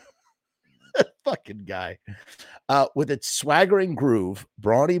 Fucking guy. With its swaggering groove,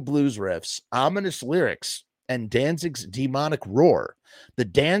 brawny blues riffs, ominous lyrics, and Danzig's demonic roar, the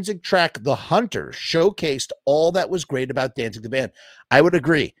Danzig track The Hunter showcased all that was great about Danzig the band. I would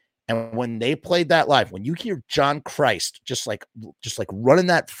agree. And when they played that live, when you hear John Christ just like running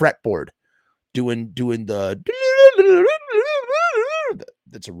that fretboard, doing the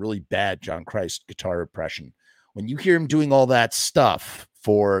that's a really bad John Christ guitar impression. When you hear him doing all that stuff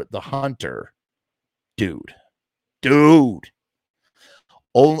for The Hunter, dude,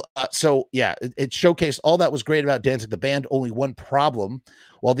 So yeah, it showcased all that was great about Danzig the band. Only one problem: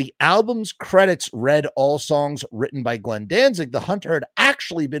 while the album's credits read all songs written by Glenn Danzig, The Hunter had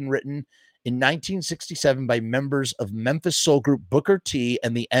actually been written in 1967 by members of Memphis soul group Booker T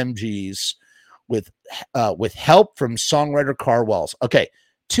and the MGs, with help from songwriter Carl Wells. Okay,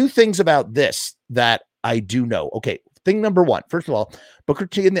 two things about this that I do know. Okay, thing number one: first of all, Booker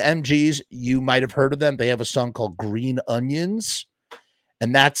T and the MGs, you might have heard of them. They have a song called Green Onions.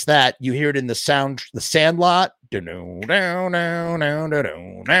 And that's that. You hear it in the Sandlot. That's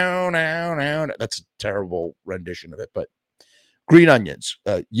a terrible rendition of it, but Green Onions.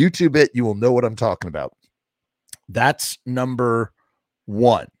 YouTube it. You will know what I'm talking about. That's number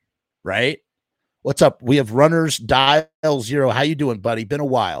one, right? What's up? We have Runners Dial Zero. How you doing, buddy? Been a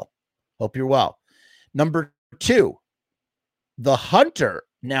while. Hope you're well. Number two, The Hunter.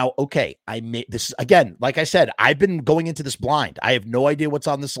 Now, okay, I made this again. Like I said, I've been going into this blind. I have no idea what's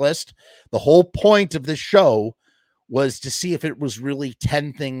on this list. The whole point of this show was to see if it was really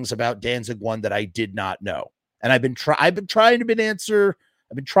 10 things about Danzig 1 that I did not know. And I've been trying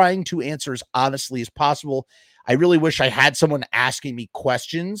to answer as honestly as possible. I really wish I had someone asking me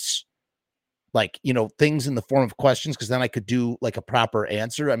questions, like, things in the form of questions, because then I could do like a proper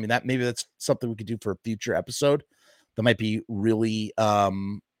answer. I mean, maybe that's something we could do for a future episode. That might be really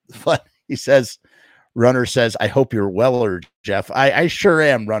fun. He says, Runner says, I hope you're weller, Jeff. I sure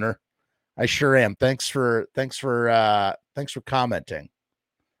am, Runner. I sure am. Thanks for commenting.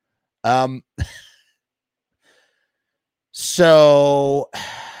 So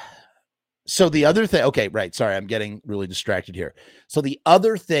the other thing, okay, right. Sorry, I'm getting really distracted here. So the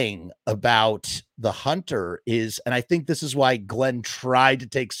other thing about The Hunter is, and I think this is why Glenn tried to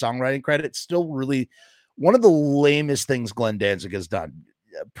take songwriting credit, still really one of the lamest things Glenn Danzig has done.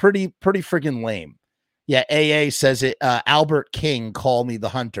 Pretty friggin' lame. Yeah, AA says it. Albert King, Call Me the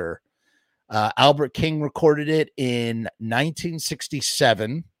Hunter. Albert King recorded it in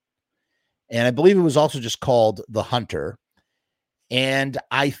 1967. And I believe it was also just called The Hunter. And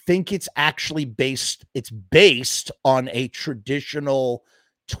I think it's actually based on a traditional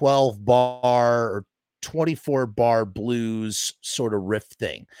 12-bar or 24-bar blues sort of riff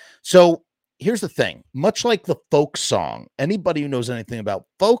thing. So here's the thing. Much like the folk song, anybody who knows anything about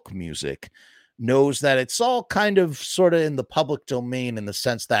folk music knows that it's all kind of sort of in the public domain, in the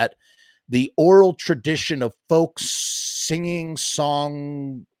sense that the oral tradition of folk singing,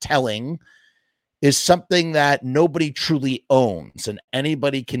 song telling is something that nobody truly owns, and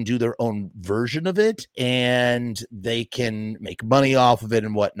anybody can do their own version of it, and they can make money off of it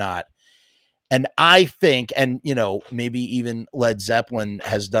and whatnot. And I think, and maybe even Led Zeppelin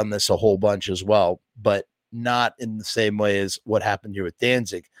has done this a whole bunch as well, but not in the same way as what happened here with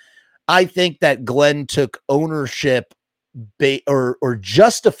Danzig. I think that Glenn took ownership or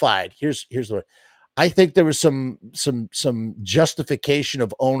justified. Here's the way. I think there was some justification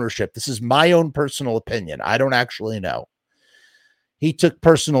of ownership. This is my own personal opinion. I don't actually know. He took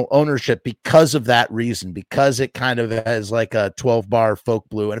personal ownership because of that reason, because it kind of has like a 12-bar folk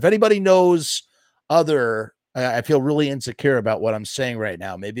blue. And if anybody knows I feel really insecure about what I'm saying right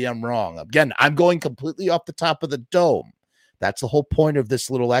now. Maybe I'm wrong. Again, I'm going completely off the top of the dome. That's the whole point of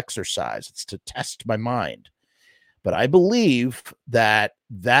this little exercise. It's to test my mind. But I believe that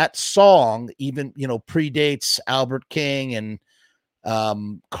song even, predates Albert King and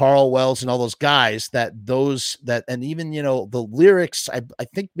Carl Wells and all those guys, and even, the lyrics, I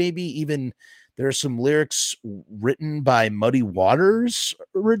think maybe even there are some lyrics written by Muddy Waters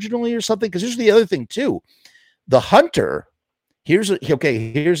originally or something. Because here's the other thing too. The Hunter, here's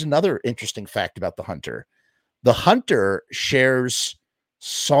another interesting fact about The Hunter. The Hunter shares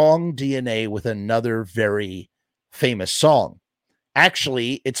song DNA with another very famous song.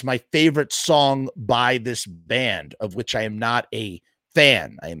 Actually, it's my favorite song by this band, of which I am not a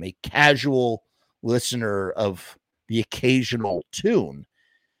fan. I am a casual listener of the occasional tune.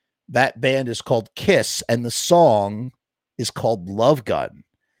 That band is called Kiss, and the song is called Love Gun.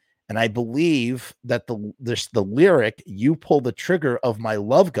 And I believe that the lyric, "You pull the trigger of my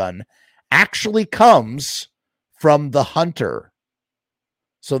love gun," actually comes from The Hunter.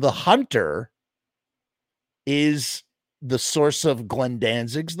 So The Hunter is the source of Glenn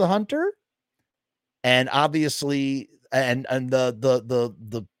Danzig's The Hunter, and obviously, and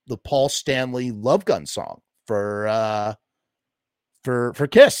the Paul Stanley Love Gun song for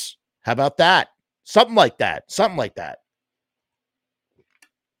Kiss. How about that? Something like that.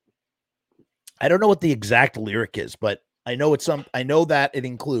 I don't know what the exact lyric is, but I know I know that it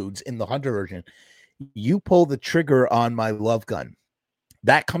includes, in the Hunter version, "You pull the trigger on my love gun."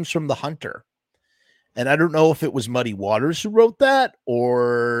 That comes from The Hunter. And I don't know if it was Muddy Waters who wrote that,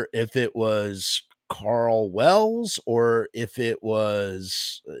 or if it was Carl Wells, or if it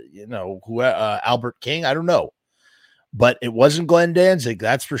was, Albert King. I don't know. But it wasn't Glenn Danzig,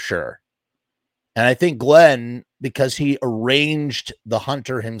 that's for sure. And I think Glenn, because he arranged the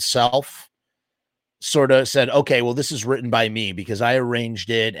Hunter himself, sort of said, okay, well, this is written by me because I arranged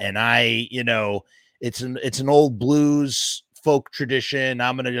it. And it's an old blues folk tradition.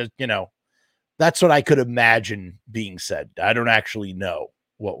 I'm going to just, that's what I could imagine being said. I don't actually know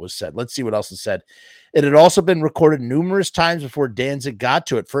what was said. Let's see what else is said. It had also been recorded numerous times before Danzig got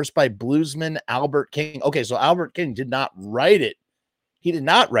to it, first by bluesman Albert King. Okay, so Albert King did not write it. He did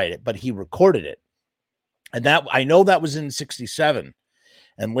not write it, but he recorded it. And that I know that was in 1967.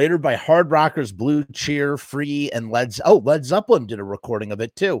 And later by hard rockers Blue Cheer, Free, and Led Zeppelin did a recording of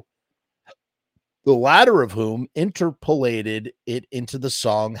it too. The latter of whom interpolated it into the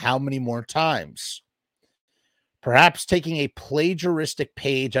song How Many More Times? Perhaps taking a plagiaristic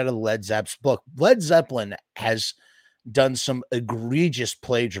page out of Led Zeppelin's book. Led Zeppelin has done some egregious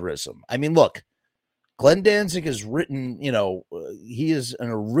plagiarism. I mean, look, Glenn Danzig has written, he is an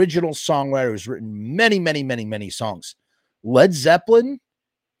original songwriter who's written many, many, many, many songs. Led Zeppelin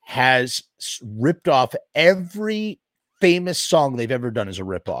has ripped off every famous song they've ever done as a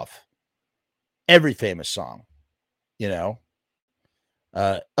ripoff. Every famous song, Ace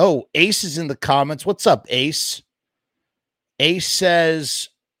is in the comments. What's up, Ace? Ace says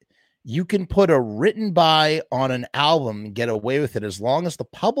you can put a written by on an album and get away with it as long as the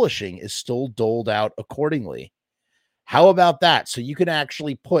publishing is still doled out accordingly. How about that? So you can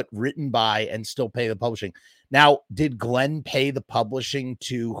actually put written by and still pay the publishing. Now, did Glenn pay the publishing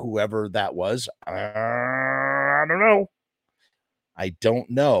to whoever that was? I don't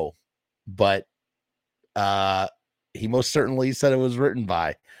know. But he most certainly said it was written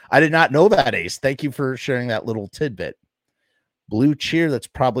by. I did not know that, Ace. Thank you for sharing that little tidbit. Blue Cheer, that's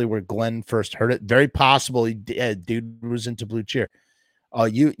probably where Glenn first heard it. Very possible dude was into Blue Cheer.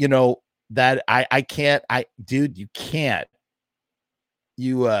 You that I can't, you can't.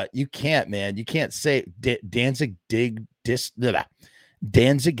 You can't, man. You can't say Danzig dissed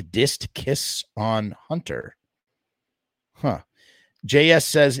Kiss on Hunter. Huh. JS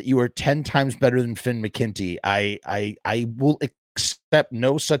says you are 10 times better than Finn McKenty. I will accept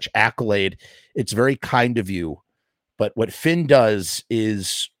no such accolade. It's very kind of you. But what Finn does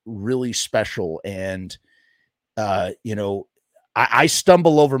is really special. And, I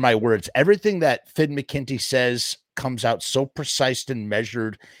stumble over my words. Everything that Finn McKenty says comes out so precise and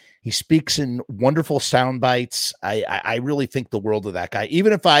measured. He speaks in wonderful sound bites. I really think the world of that guy.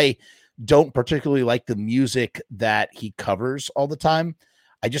 Even if I don't particularly like the music that he covers all the time,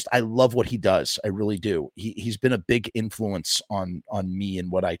 I love what he does. I really do. He's been a big influence on me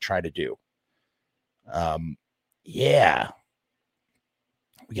and what I try to do. Yeah.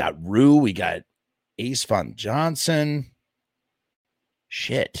 We got Rue. We got Ace Von Johnson.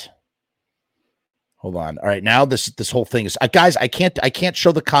 Shit. Hold on. All right. Now this whole thing is guys, I can't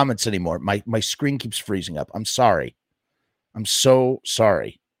show the comments anymore. My screen keeps freezing up. I'm sorry. I'm so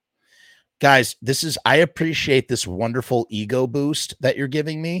sorry. Guys, I appreciate this wonderful ego boost that you're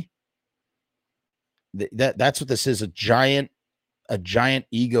giving me. That's what this is, a giant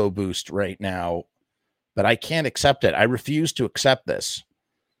ego boost right now, but I can't accept it. I refuse to accept this.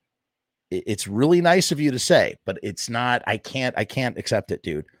 It's really nice of you to say, but it's not, I can't accept it,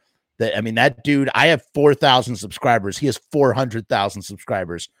 dude. That dude, I have 4,000 subscribers. He has 400,000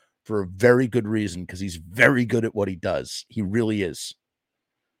 subscribers for a very good reason, because he's very good at what he does. He really is.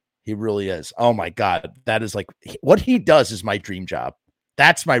 He really is. Oh my God. That is like what he does is my dream job.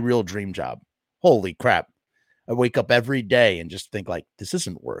 That's my real dream job. Holy crap. I wake up every day and just think like, this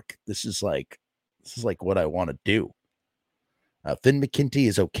isn't work. This is like what I want to do. Finn McKenty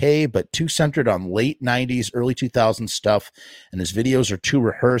is okay, but too centered on late 90s, early 2000s stuff. And his videos are too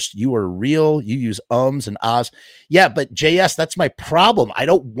rehearsed. You are real. You use ums and ahs. Yeah, but JS, that's my problem. I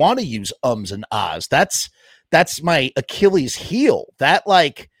don't want to use ums and ahs. That's my Achilles heel. That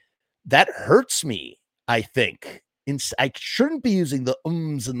hurts me, I think. I shouldn't be using the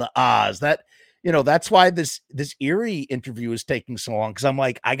ums and the ahs. That's why this Erie interview is taking so long, because I'm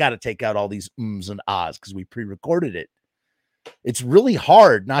like, I got to take out all these ums and ahs because we pre-recorded it. It's really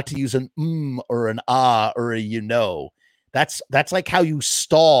hard not to use an or an ah or a That's like how you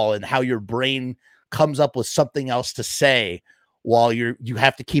stall and how your brain comes up with something else to say while you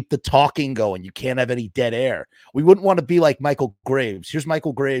have to keep the talking going. You can't have any dead air. We wouldn't want to be like Michael Graves. Here's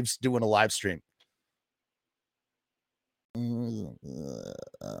Michael Graves doing a live stream.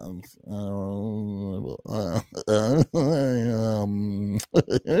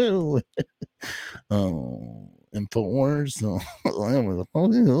 Here's the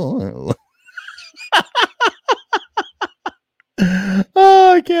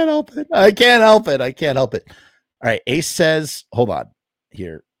oh, I can't help it. I can't help it. I can't help it. All right. Ace says, hold on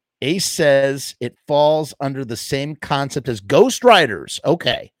here. Ace says it falls under the same concept as Ghost Riders.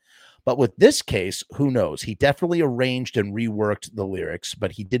 Okay. But with this case, who knows? He definitely arranged and reworked the lyrics,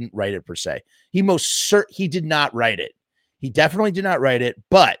 but he didn't write it per se. He did not write it. He definitely did not write it,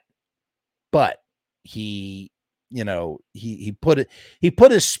 but he, he put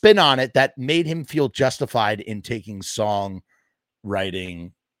his spin on it that made him feel justified in taking song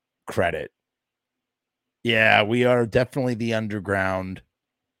writing credit. Yeah, we are definitely the underground.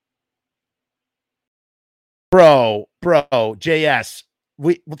 Bro, JS.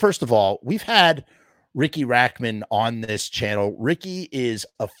 First of all, we've had Ricky Rackman on this channel. Ricky is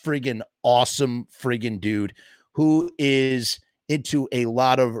a friggin' awesome friggin' dude who is into a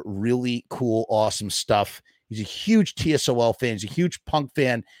lot of really cool, awesome stuff. He's a huge TSOL fan. He's a huge punk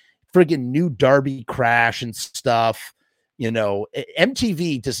fan. Friggin' new Darby Crash and stuff.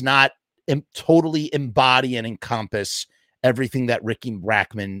 MTV does not totally embody and encompass everything that Ricky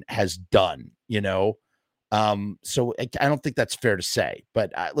Rackman has done, so I don't think that's fair to say,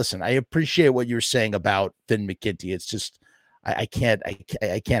 but listen, I appreciate what you're saying about Finn McGinty. It's just, I can't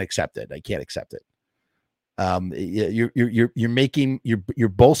accept it. I can't accept it. You're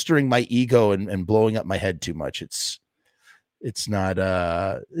bolstering my ego and blowing up my head too much. It's not,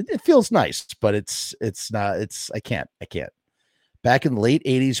 it feels nice, but it's not, I can't. Back in the late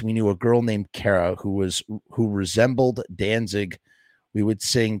 80s, we knew a girl named Kara who resembled Danzig. We would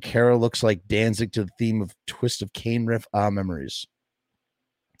sing Kara looks like Danzig to the theme of Twist of Cain riff. Memories.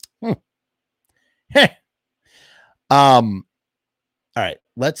 All right,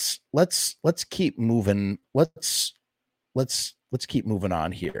 let's keep moving. Let's keep moving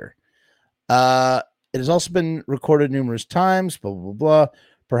on here. It has also been recorded numerous times, blah, blah, blah.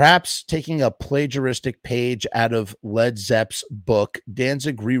 Perhaps taking a plagiaristic page out of Led Zepp's book,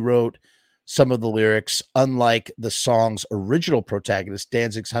 Danzig rewrote some of the lyrics, unlike the song's original protagonist,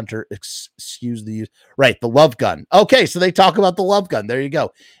 Danzig's Hunter, excuse the use, right, the love gun. Okay, so they talk about the love gun. There you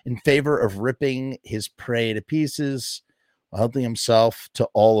go. In favor of ripping his prey to pieces, while helping himself to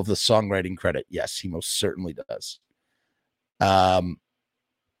all of the songwriting credit. Yes, he most certainly does.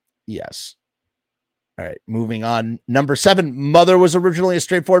 Yes. All right, moving on. Number 7, Mother was originally a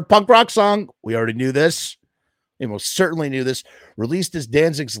straightforward punk rock song. We already knew this. We most certainly knew this. Released as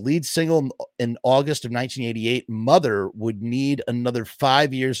Danzig's lead single in August of 1988, Mother would need another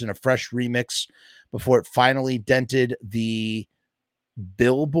 5 years in a fresh remix before it finally dented the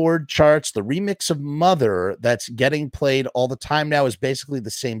Billboard charts. The remix of Mother that's getting played all the time now is basically the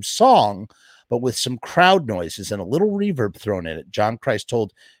same song, but with some crowd noises and a little reverb thrown in it. John Christ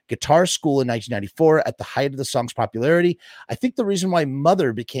told Guitar School in 1994 at the height of the song's popularity, I think the reason why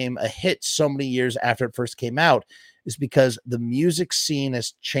Mother became a hit so many years after it first came out is because the music scene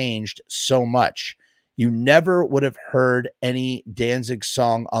has changed so much. You never would have heard any Danzig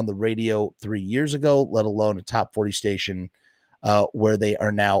song on the radio 3 years ago, let alone a top 40 station where they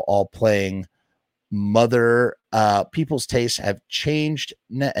are now all playing Mother. People's tastes have changed,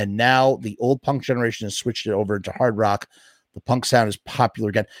 and now the old punk generation has switched it over into hard rock. The punk sound is popular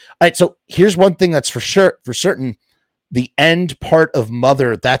again. All right, so here's one thing that's for certain. The end part of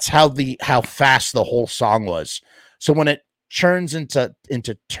Mother, that's how fast the whole song was. So when it churns into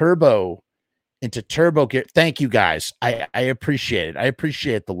turbo gear, thank you guys. I appreciate it. I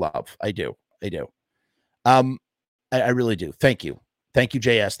appreciate the love. I do. I really do. Thank you. Thank you,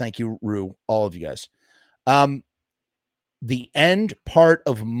 JS. Thank you, Rue. All of you guys. The end part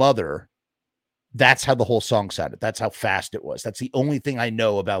of Mother, that's how the whole song sounded. That's how fast it was. That's the only thing I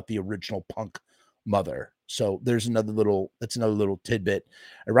know about the original punk Mother. So there's another little tidbit.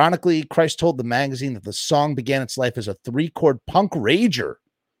 Ironically, Christ told the magazine that the song began its life as a 3-chord punk rager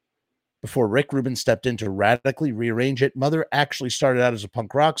before Rick Rubin stepped in to radically rearrange it. Mother actually started out as a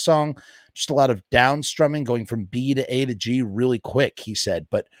punk rock song, just a lot of down strumming going from B to A to G really quick, he said.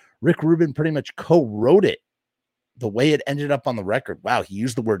 But Rick Rubin pretty much co-wrote it the way it ended up on the record. Wow, he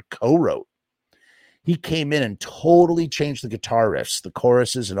used the word co-wrote. He came in and totally changed the guitar riffs, the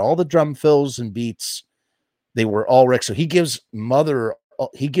choruses, and all the drum fills and beats. They were all Rick. So he gives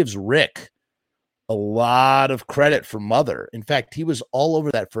Rick a lot of credit for Mother. In fact, he was all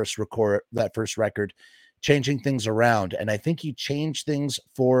over that first record, changing things around. And I think he changed things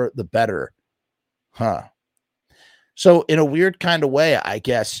for the better. So in a weird kind of way, I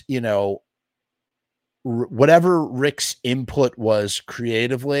guess, whatever Rick's input was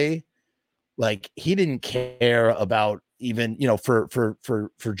creatively, like he didn't care about even, for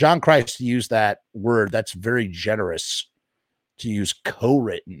John Christ to use that word, that's very generous to use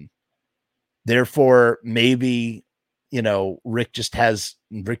co-written. Therefore, maybe, Rick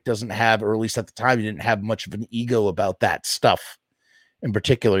doesn't have, or at least at the time, he didn't have much of an ego about that stuff in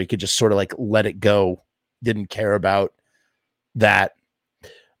particular. He could just sort of like let it go. Didn't care about that.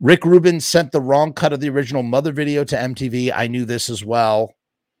 Rick Rubin sent the wrong cut of the original Mother video to MTV. I knew this as well.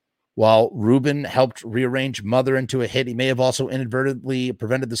 While Rubin helped rearrange Mother into a hit, he may have also inadvertently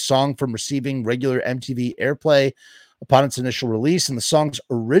prevented the song from receiving regular MTV airplay upon its initial release. In the song's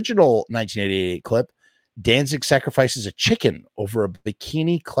original 1988 clip, Danzig sacrifices a chicken over a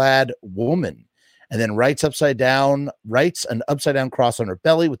bikini-clad woman and then writes an upside-down cross on her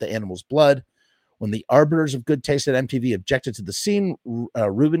belly with the animal's blood. When the arbiters of good taste at MTV objected to the scene,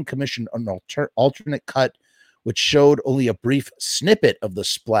 Rubin commissioned an alternate cut, which showed only a brief snippet of the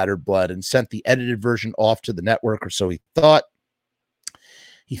splattered blood and sent the edited version off to the network, or so he thought.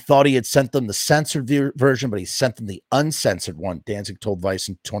 He thought he had sent them the censored version, but he sent them the uncensored one. Danzig told Vice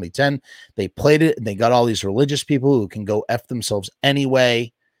in 2010. They played it, and they got all these religious people who can go F themselves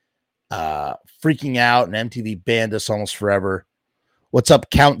anyway, freaking out, and MTV banned us almost forever. What's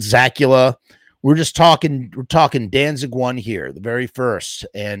up, Count Zacula? We're talking Danzig 1 here, the very first,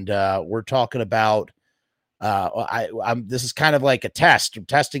 and we're talking about this is kind of like a test. I'm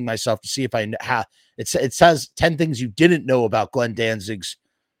testing myself to see if it says 10 things you didn't know about Glenn Danzig's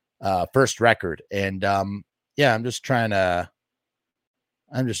first record, and I'm just trying to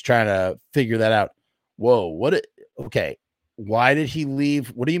figure that out. Whoa, okay, why did he leave?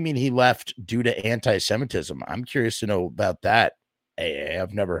 What do you mean he left due to anti-Semitism? I'm curious to know about that.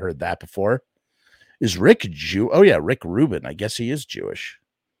 I've never heard that before. Is Rick Jew? Oh yeah, Rick Rubin. I guess he is Jewish.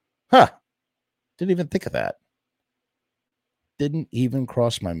 Huh. Didn't even think of that. Didn't even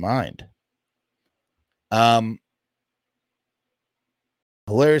cross my mind.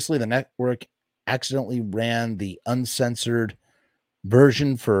 Hilariously, the network accidentally ran the uncensored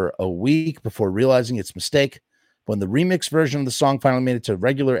version for a week before realizing its mistake. When the remix version of the song finally made it to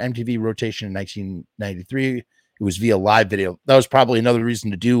regular MTV rotation in 1993, it was via live video. That was probably another reason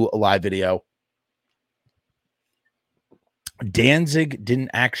to do a live video. Danzig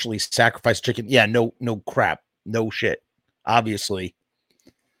didn't actually sacrifice chicken. Yeah, no crap. No shit. Obviously.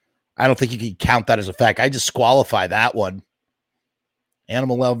 I don't think you can count that as a fact. I disqualify that one.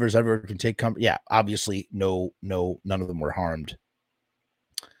 Animal lovers ever can take comfort. Yeah, obviously, no, none of them were harmed.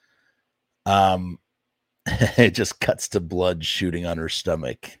 It just cuts to blood shooting on her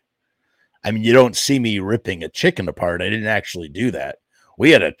stomach. I mean, you don't see me ripping a chicken apart. I didn't actually do that. We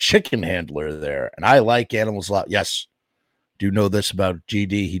had a chicken handler there, and I like animals a lot. Yes, do know this about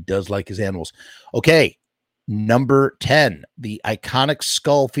GD. He does like his animals. Okay, number 10. The iconic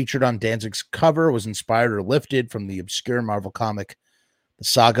skull featured on Danzig's cover was inspired or lifted from the obscure Marvel comic, The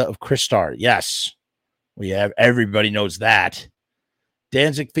Saga of Crystar. Yes, everybody knows that.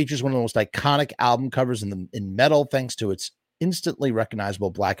 Danzig features one of the most iconic album covers in metal, thanks to its instantly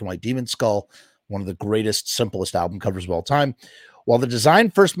recognizable black and white demon skull, one of the greatest, simplest album covers of all time. While the design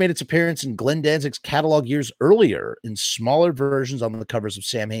first made its appearance in Glenn Danzig's catalog years earlier in smaller versions on the covers of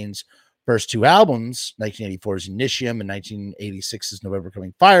Sam Hain's first two albums, 1984's Initium and 1986's November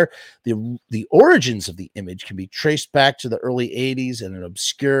Coming Fire, the origins of the image can be traced back to the early 80s in an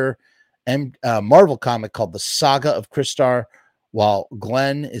obscure Marvel comic called The Saga of Crystar. While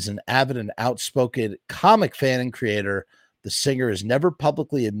Glenn is an avid and outspoken comic fan and creator, the singer has never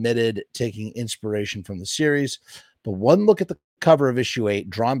publicly admitted taking inspiration from the series. But one look at the cover of issue 8,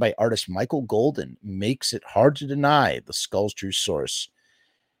 drawn by artist Michael Golden, makes it hard to deny the skull's true source.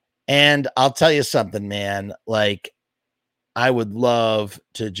 And I'll tell you something, man, like I would love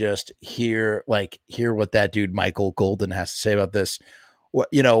to just hear what that dude Michael Golden has to say about this. What,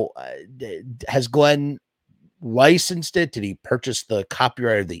 has Glenn licensed it? Did he purchase the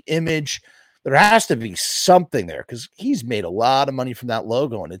copyright of the image? There has to be something there, because he's made a lot of money from that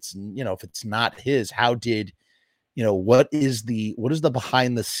logo, and it's, if it's not his, how did, what is the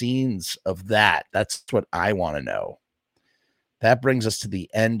behind the scenes of that? That's what I want to know. That brings us to the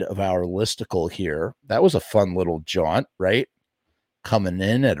end of our listicle here. That was a fun little jaunt, right? Coming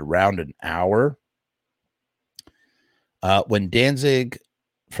in at around an hour. When Danzig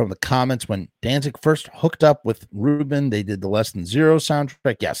first hooked up with Rubin, they did the Less Than Zero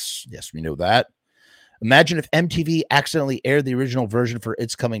soundtrack. Yes, we know that. Imagine if MTV accidentally aired the original version for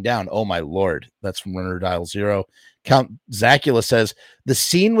It's Coming Down. Oh, my Lord. That's from Runner Dial Zero. Count Zacula says, the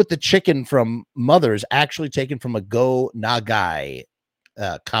scene with the chicken from Mother is actually taken from a Go Nagai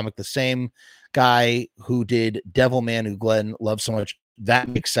comic. The same guy who did Devilman, who Glenn loves so much. That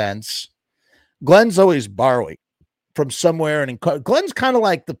makes sense. Glenn's always borrowing from somewhere. And Glenn's kind of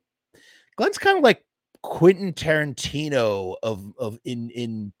like Quentin Tarantino of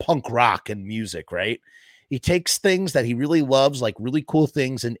in punk rock and music, right? He takes things that he really loves, like really cool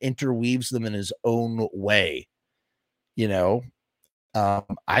things, and interweaves them in his own way. You know,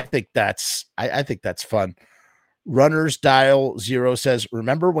 I think that's I think that's fun. Runners Dial Zero says,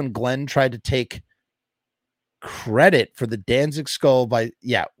 remember when Glenn tried to take credit for the Danzig skull by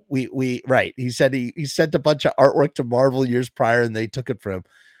we right. He said he sent a bunch of artwork to Marvel years prior and they took it from him.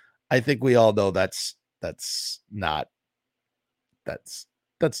 I think we all know that's not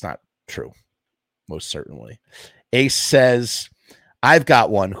true. Most certainly. Ace says, I've got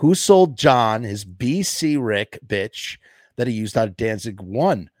one. Who sold John his BC Rick bitch that he used out of Danzig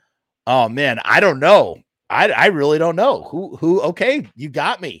 1? Oh man, I don't know. I really don't know. Who okay, you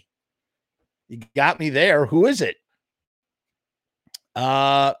got me. You got me there. Who is it?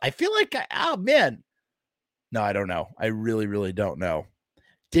 I feel like oh man. No, I don't know. I really don't know.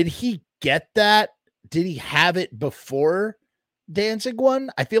 Did he get that? Did he have it before Danzig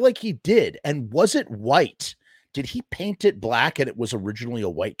 1? I feel like he did. And was it white? Did he paint it black and it was originally a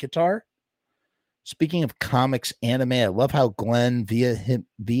white guitar? Speaking of comics, anime, I love how Glenn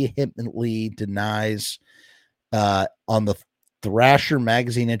vehemently denies on the Thrasher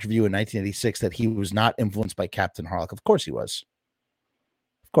magazine interview in 1986 that he was not influenced by Captain Harlock. Of course he was.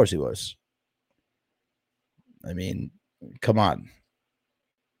 Of course he was. I mean, come on.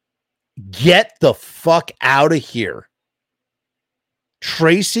 Get the fuck out of here.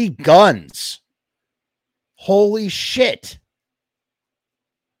 Tracy Guns. Holy shit.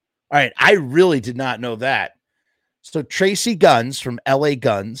 All right, I really did not know that. So Tracy Guns from LA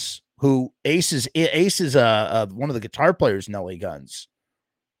Guns, who Ace is one of the guitar players in LA Guns.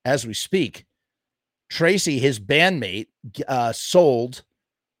 As we speak, Tracy, his bandmate, sold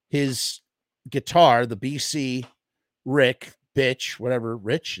his guitar, the BC Rick bitch, whatever.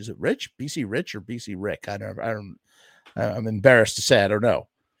 Rich, is it Rich? BC Rich or BC Rick? I'm embarrassed to say I don't know.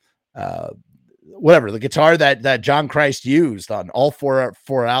 Whatever, the guitar that John Christ used on all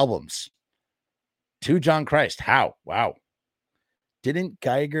four albums. To John Christ. How? Wow. Didn't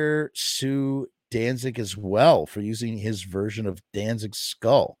Geiger sue Danzig as well for using his version of Danzig's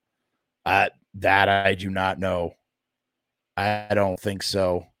skull? That I do not know. I don't think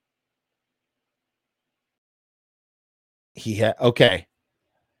so. Okay.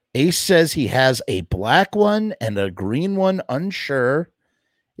 Ace says he has a black one and a green one, unsure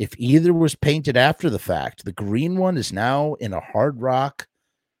if either was painted after the fact. The green one is now in a Hard Rock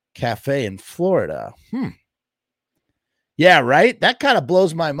cafe in Florida. Yeah, right? That kind of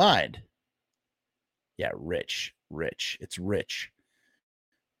blows my mind. Yeah, Rich. It's Rich.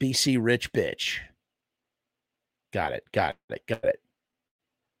 BC Rich bitch. Got it.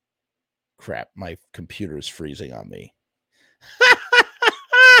 Crap, my computer is freezing on me.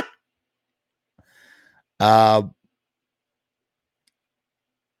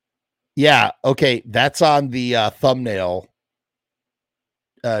 Yeah, okay, that's on the thumbnail.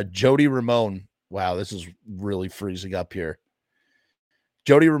 Jody Ramone. Wow, this is really freezing up here.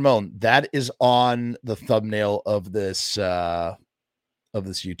 Jody Ramone, that is on the thumbnail of this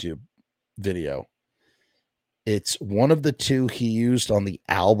YouTube video. It's one of the two he used on the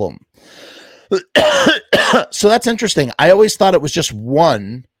album. So that's interesting. I always thought it was just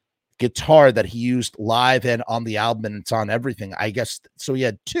one guitar that he used live and on the album, and it's on everything. I guess so. He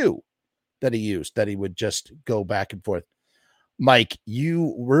had two that he used that he would just go back and forth. Mike,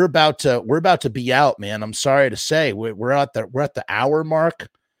 we're about to be out, man. I'm sorry to say we're at the hour mark.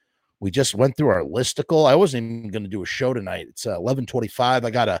 We just went through our listicle. I wasn't even going to do a show tonight. It's 11:25.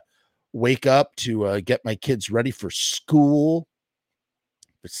 I gotta wake up to get my kids ready for school.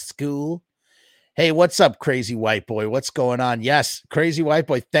 Hey, what's up, Crazy White Boy? What's going on? Yes, Crazy White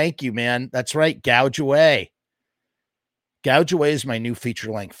Boy. Thank you, man. That's right. Gouge Away. Gouge Away is my new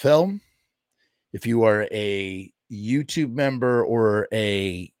feature-length film. If you are a YouTube member or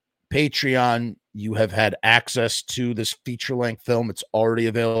a Patreon, you have had access to this feature-length film. It's already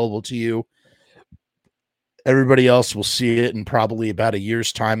available to you. Everybody else will see it in probably about a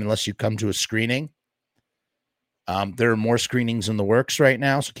year's time unless you come to a screening. There are more screenings in the works right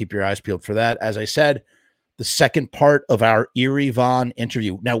now, so keep your eyes peeled for that. As I said, the second part of our Eerie Von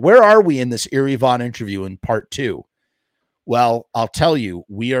interview. Now, where are we in this Eerie Von interview in part 2? Well, I'll tell you,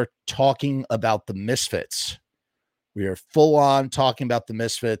 we are talking about the Misfits. We are full on talking about the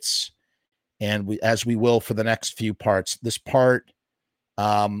Misfits, and as we will for the next few parts. This part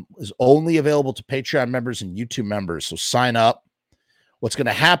is only available to Patreon members and YouTube members, so sign up. What's going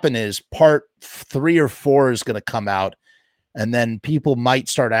to happen is part 3 or 4 is going to come out, and then people might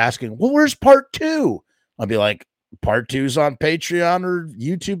start asking, well, where's part 2? I'll be like, part 2's on Patreon or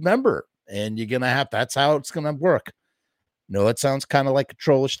YouTube member. and you're gonna have. That's how it's gonna work. No, it sounds kind of like a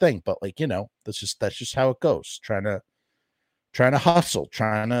trollish thing, but like that's just how it goes. Trying to hustle,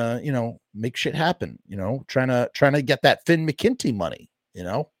 trying to make shit happen. Trying to get that Finn McKenty money.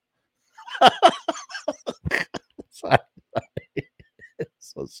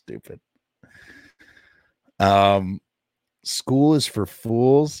 So stupid. School is for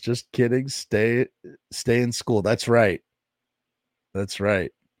fools. Just kidding. Stay in school. That's right.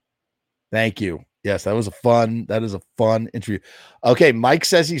 Thank you. Yes, that is a fun interview. Okay, Mike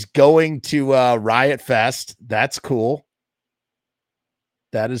says he's going to Riot Fest. That's cool.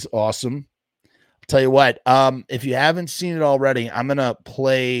 That is awesome. I'll tell you what, if you haven't seen it already, I'm gonna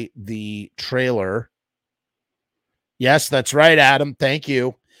play the trailer. Yes, that's right, Adam. Thank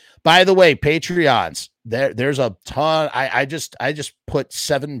you. By the way, Patreons, there's a ton. I just put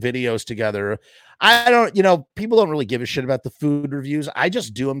 7 videos together. I don't, people don't really give a shit about the food reviews. I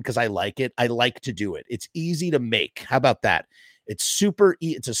just do them because I like it. I like to do it. It's easy to make. How about that? It's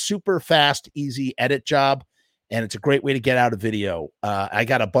a super fast, easy edit job, and it's a great way to get out a video. I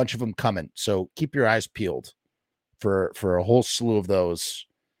got a bunch of them coming, so keep your eyes peeled for a whole slew of those.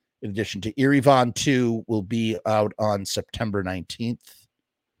 In addition to Erevon 2 will be out on September 19th.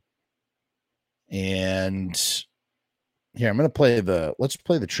 And here, I'm going to let's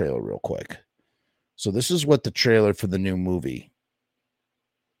play the trailer real quick. So this is what the trailer for the new movie.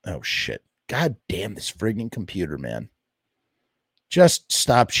 Oh, shit. God damn this frigging computer, man. Just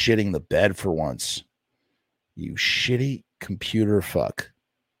stop shitting the bed for once. You shitty computer fuck.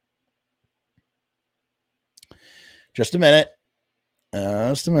 Just a minute.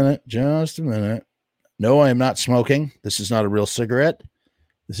 Just a minute. No, I am not smoking. This is not a real cigarette.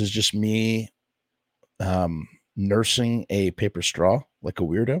 This is just me nursing a paper straw like a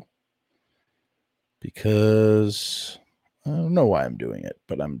weirdo. Because I don't know why I'm doing it,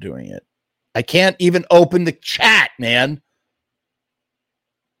 but I'm doing it. I can't even open the chat, man.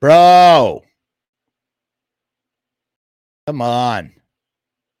 Bro. Come on.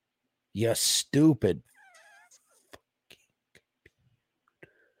 You stupid.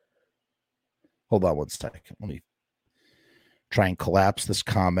 Hold on one second. Let me try and collapse this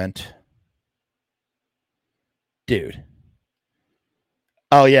comment. Dude.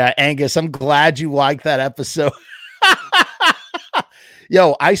 Oh, yeah, Angus, I'm glad you liked that episode.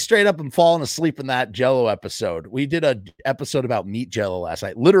 Yo, I straight up am falling asleep in that Jello episode. We did an episode about meat Jello last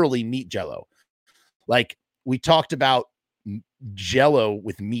night, literally meat Jello. Like, we talked about Jello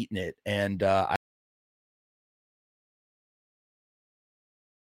with meat in it, and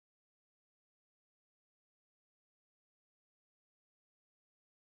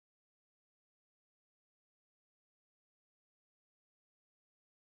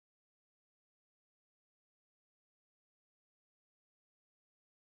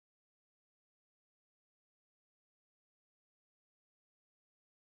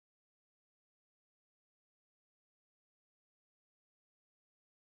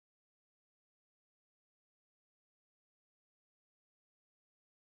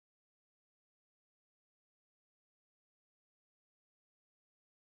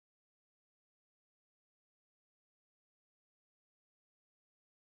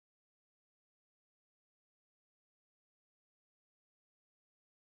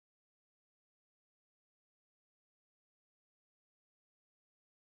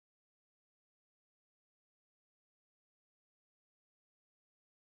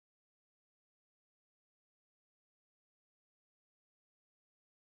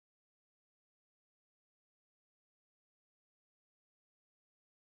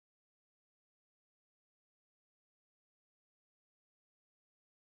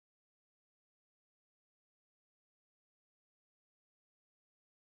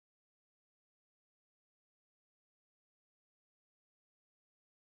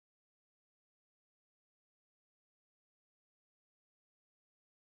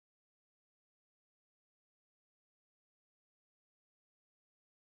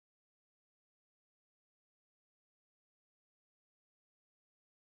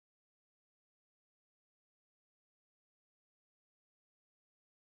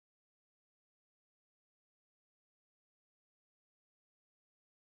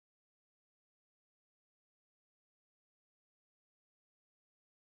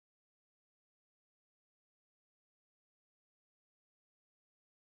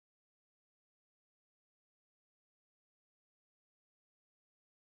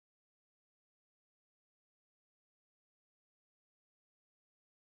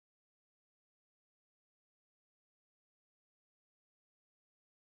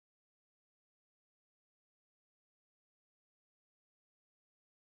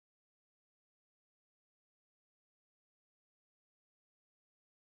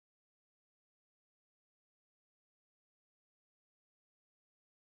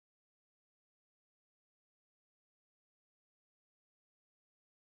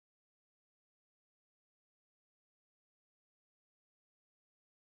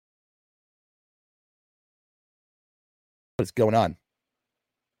What's going on?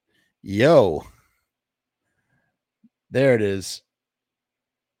 Yo. There it is.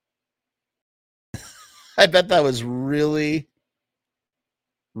 I bet that was really,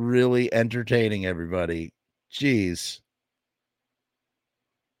 really entertaining, everybody. Jeez.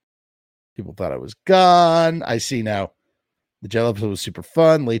 People thought I was gone. I see now. The Jello episode was super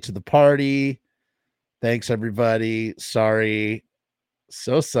fun. Late to the party. Thanks, everybody. Sorry.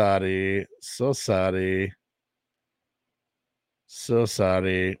 So sorry. So sorry. So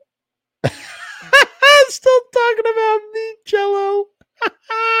sorry. Still talking about me, Jello.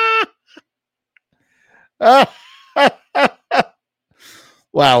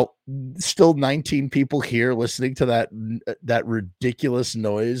 Wow. Still 19 people here listening to that ridiculous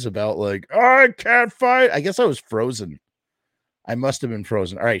noise about like, oh, I can't fight. I guess I was frozen. I must have been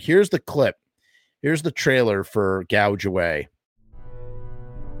frozen. All right, here's the clip. Here's the trailer for Gouge Away.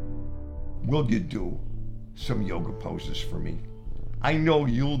 Will you do some yoga poses for me? I know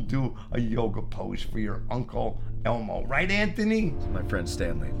you'll do a yoga pose for your Uncle Elmo, right, Anthony? My friend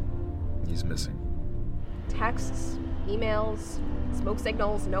Stanley. He's missing. Texts, emails, smoke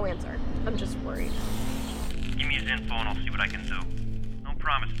signals, no answer. I'm just worried. Give me his info and I'll see what I can do. No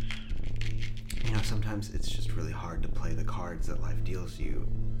promises. You know, sometimes it's just really hard to play the cards that life deals you.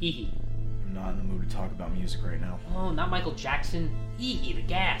 Hee I'm not in the mood to talk about music right now. Oh, not Michael Jackson. Hee the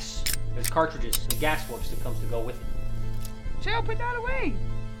gas. There's cartridges and gas works that comes to go with it. Joe, put that away.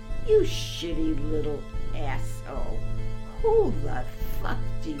 You shitty little asshole. Who the fuck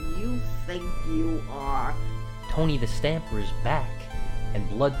do you think you are? Tony the Stamper is back and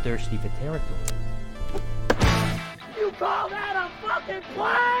bloodthirsty for territory. You call that a fucking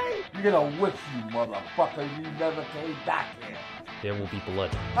play? You're gonna whip you, motherfucker. You never came back here. There will be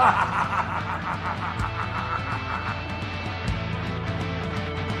blood.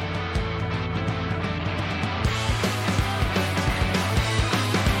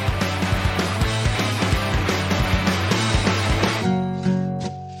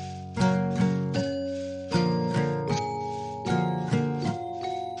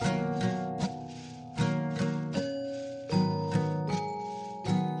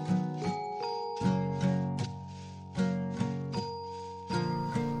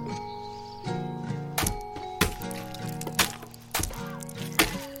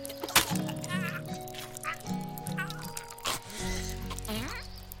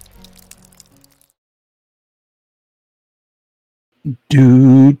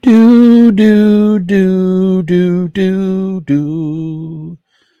 Do do do do do do do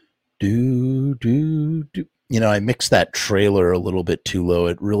do do do. You know, I mixed that trailer a little bit too low.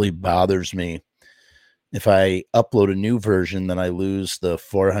 It really bothers me. If I upload a new version, then I lose the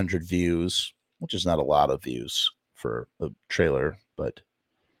 400 views, which is not a lot of views for a trailer, but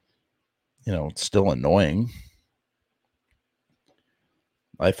you know, it's still annoying.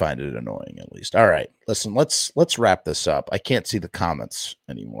 I find it annoying, at least. All right, listen, let's wrap this up. I can't see the comments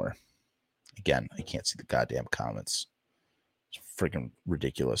anymore. Again, I can't see the goddamn comments. It's freaking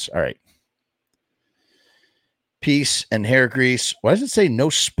ridiculous. All right. Peace and hair grease. Why does it say no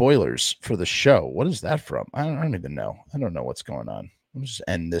spoilers for the show? What is that from? I don't even know. I don't know what's going on. Let me just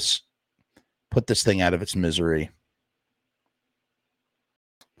end this. Put this thing out of its misery.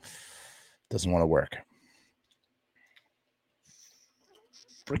 Doesn't want to work.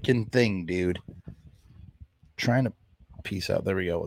 Freaking thing, dude. Trying to peace out. There we go.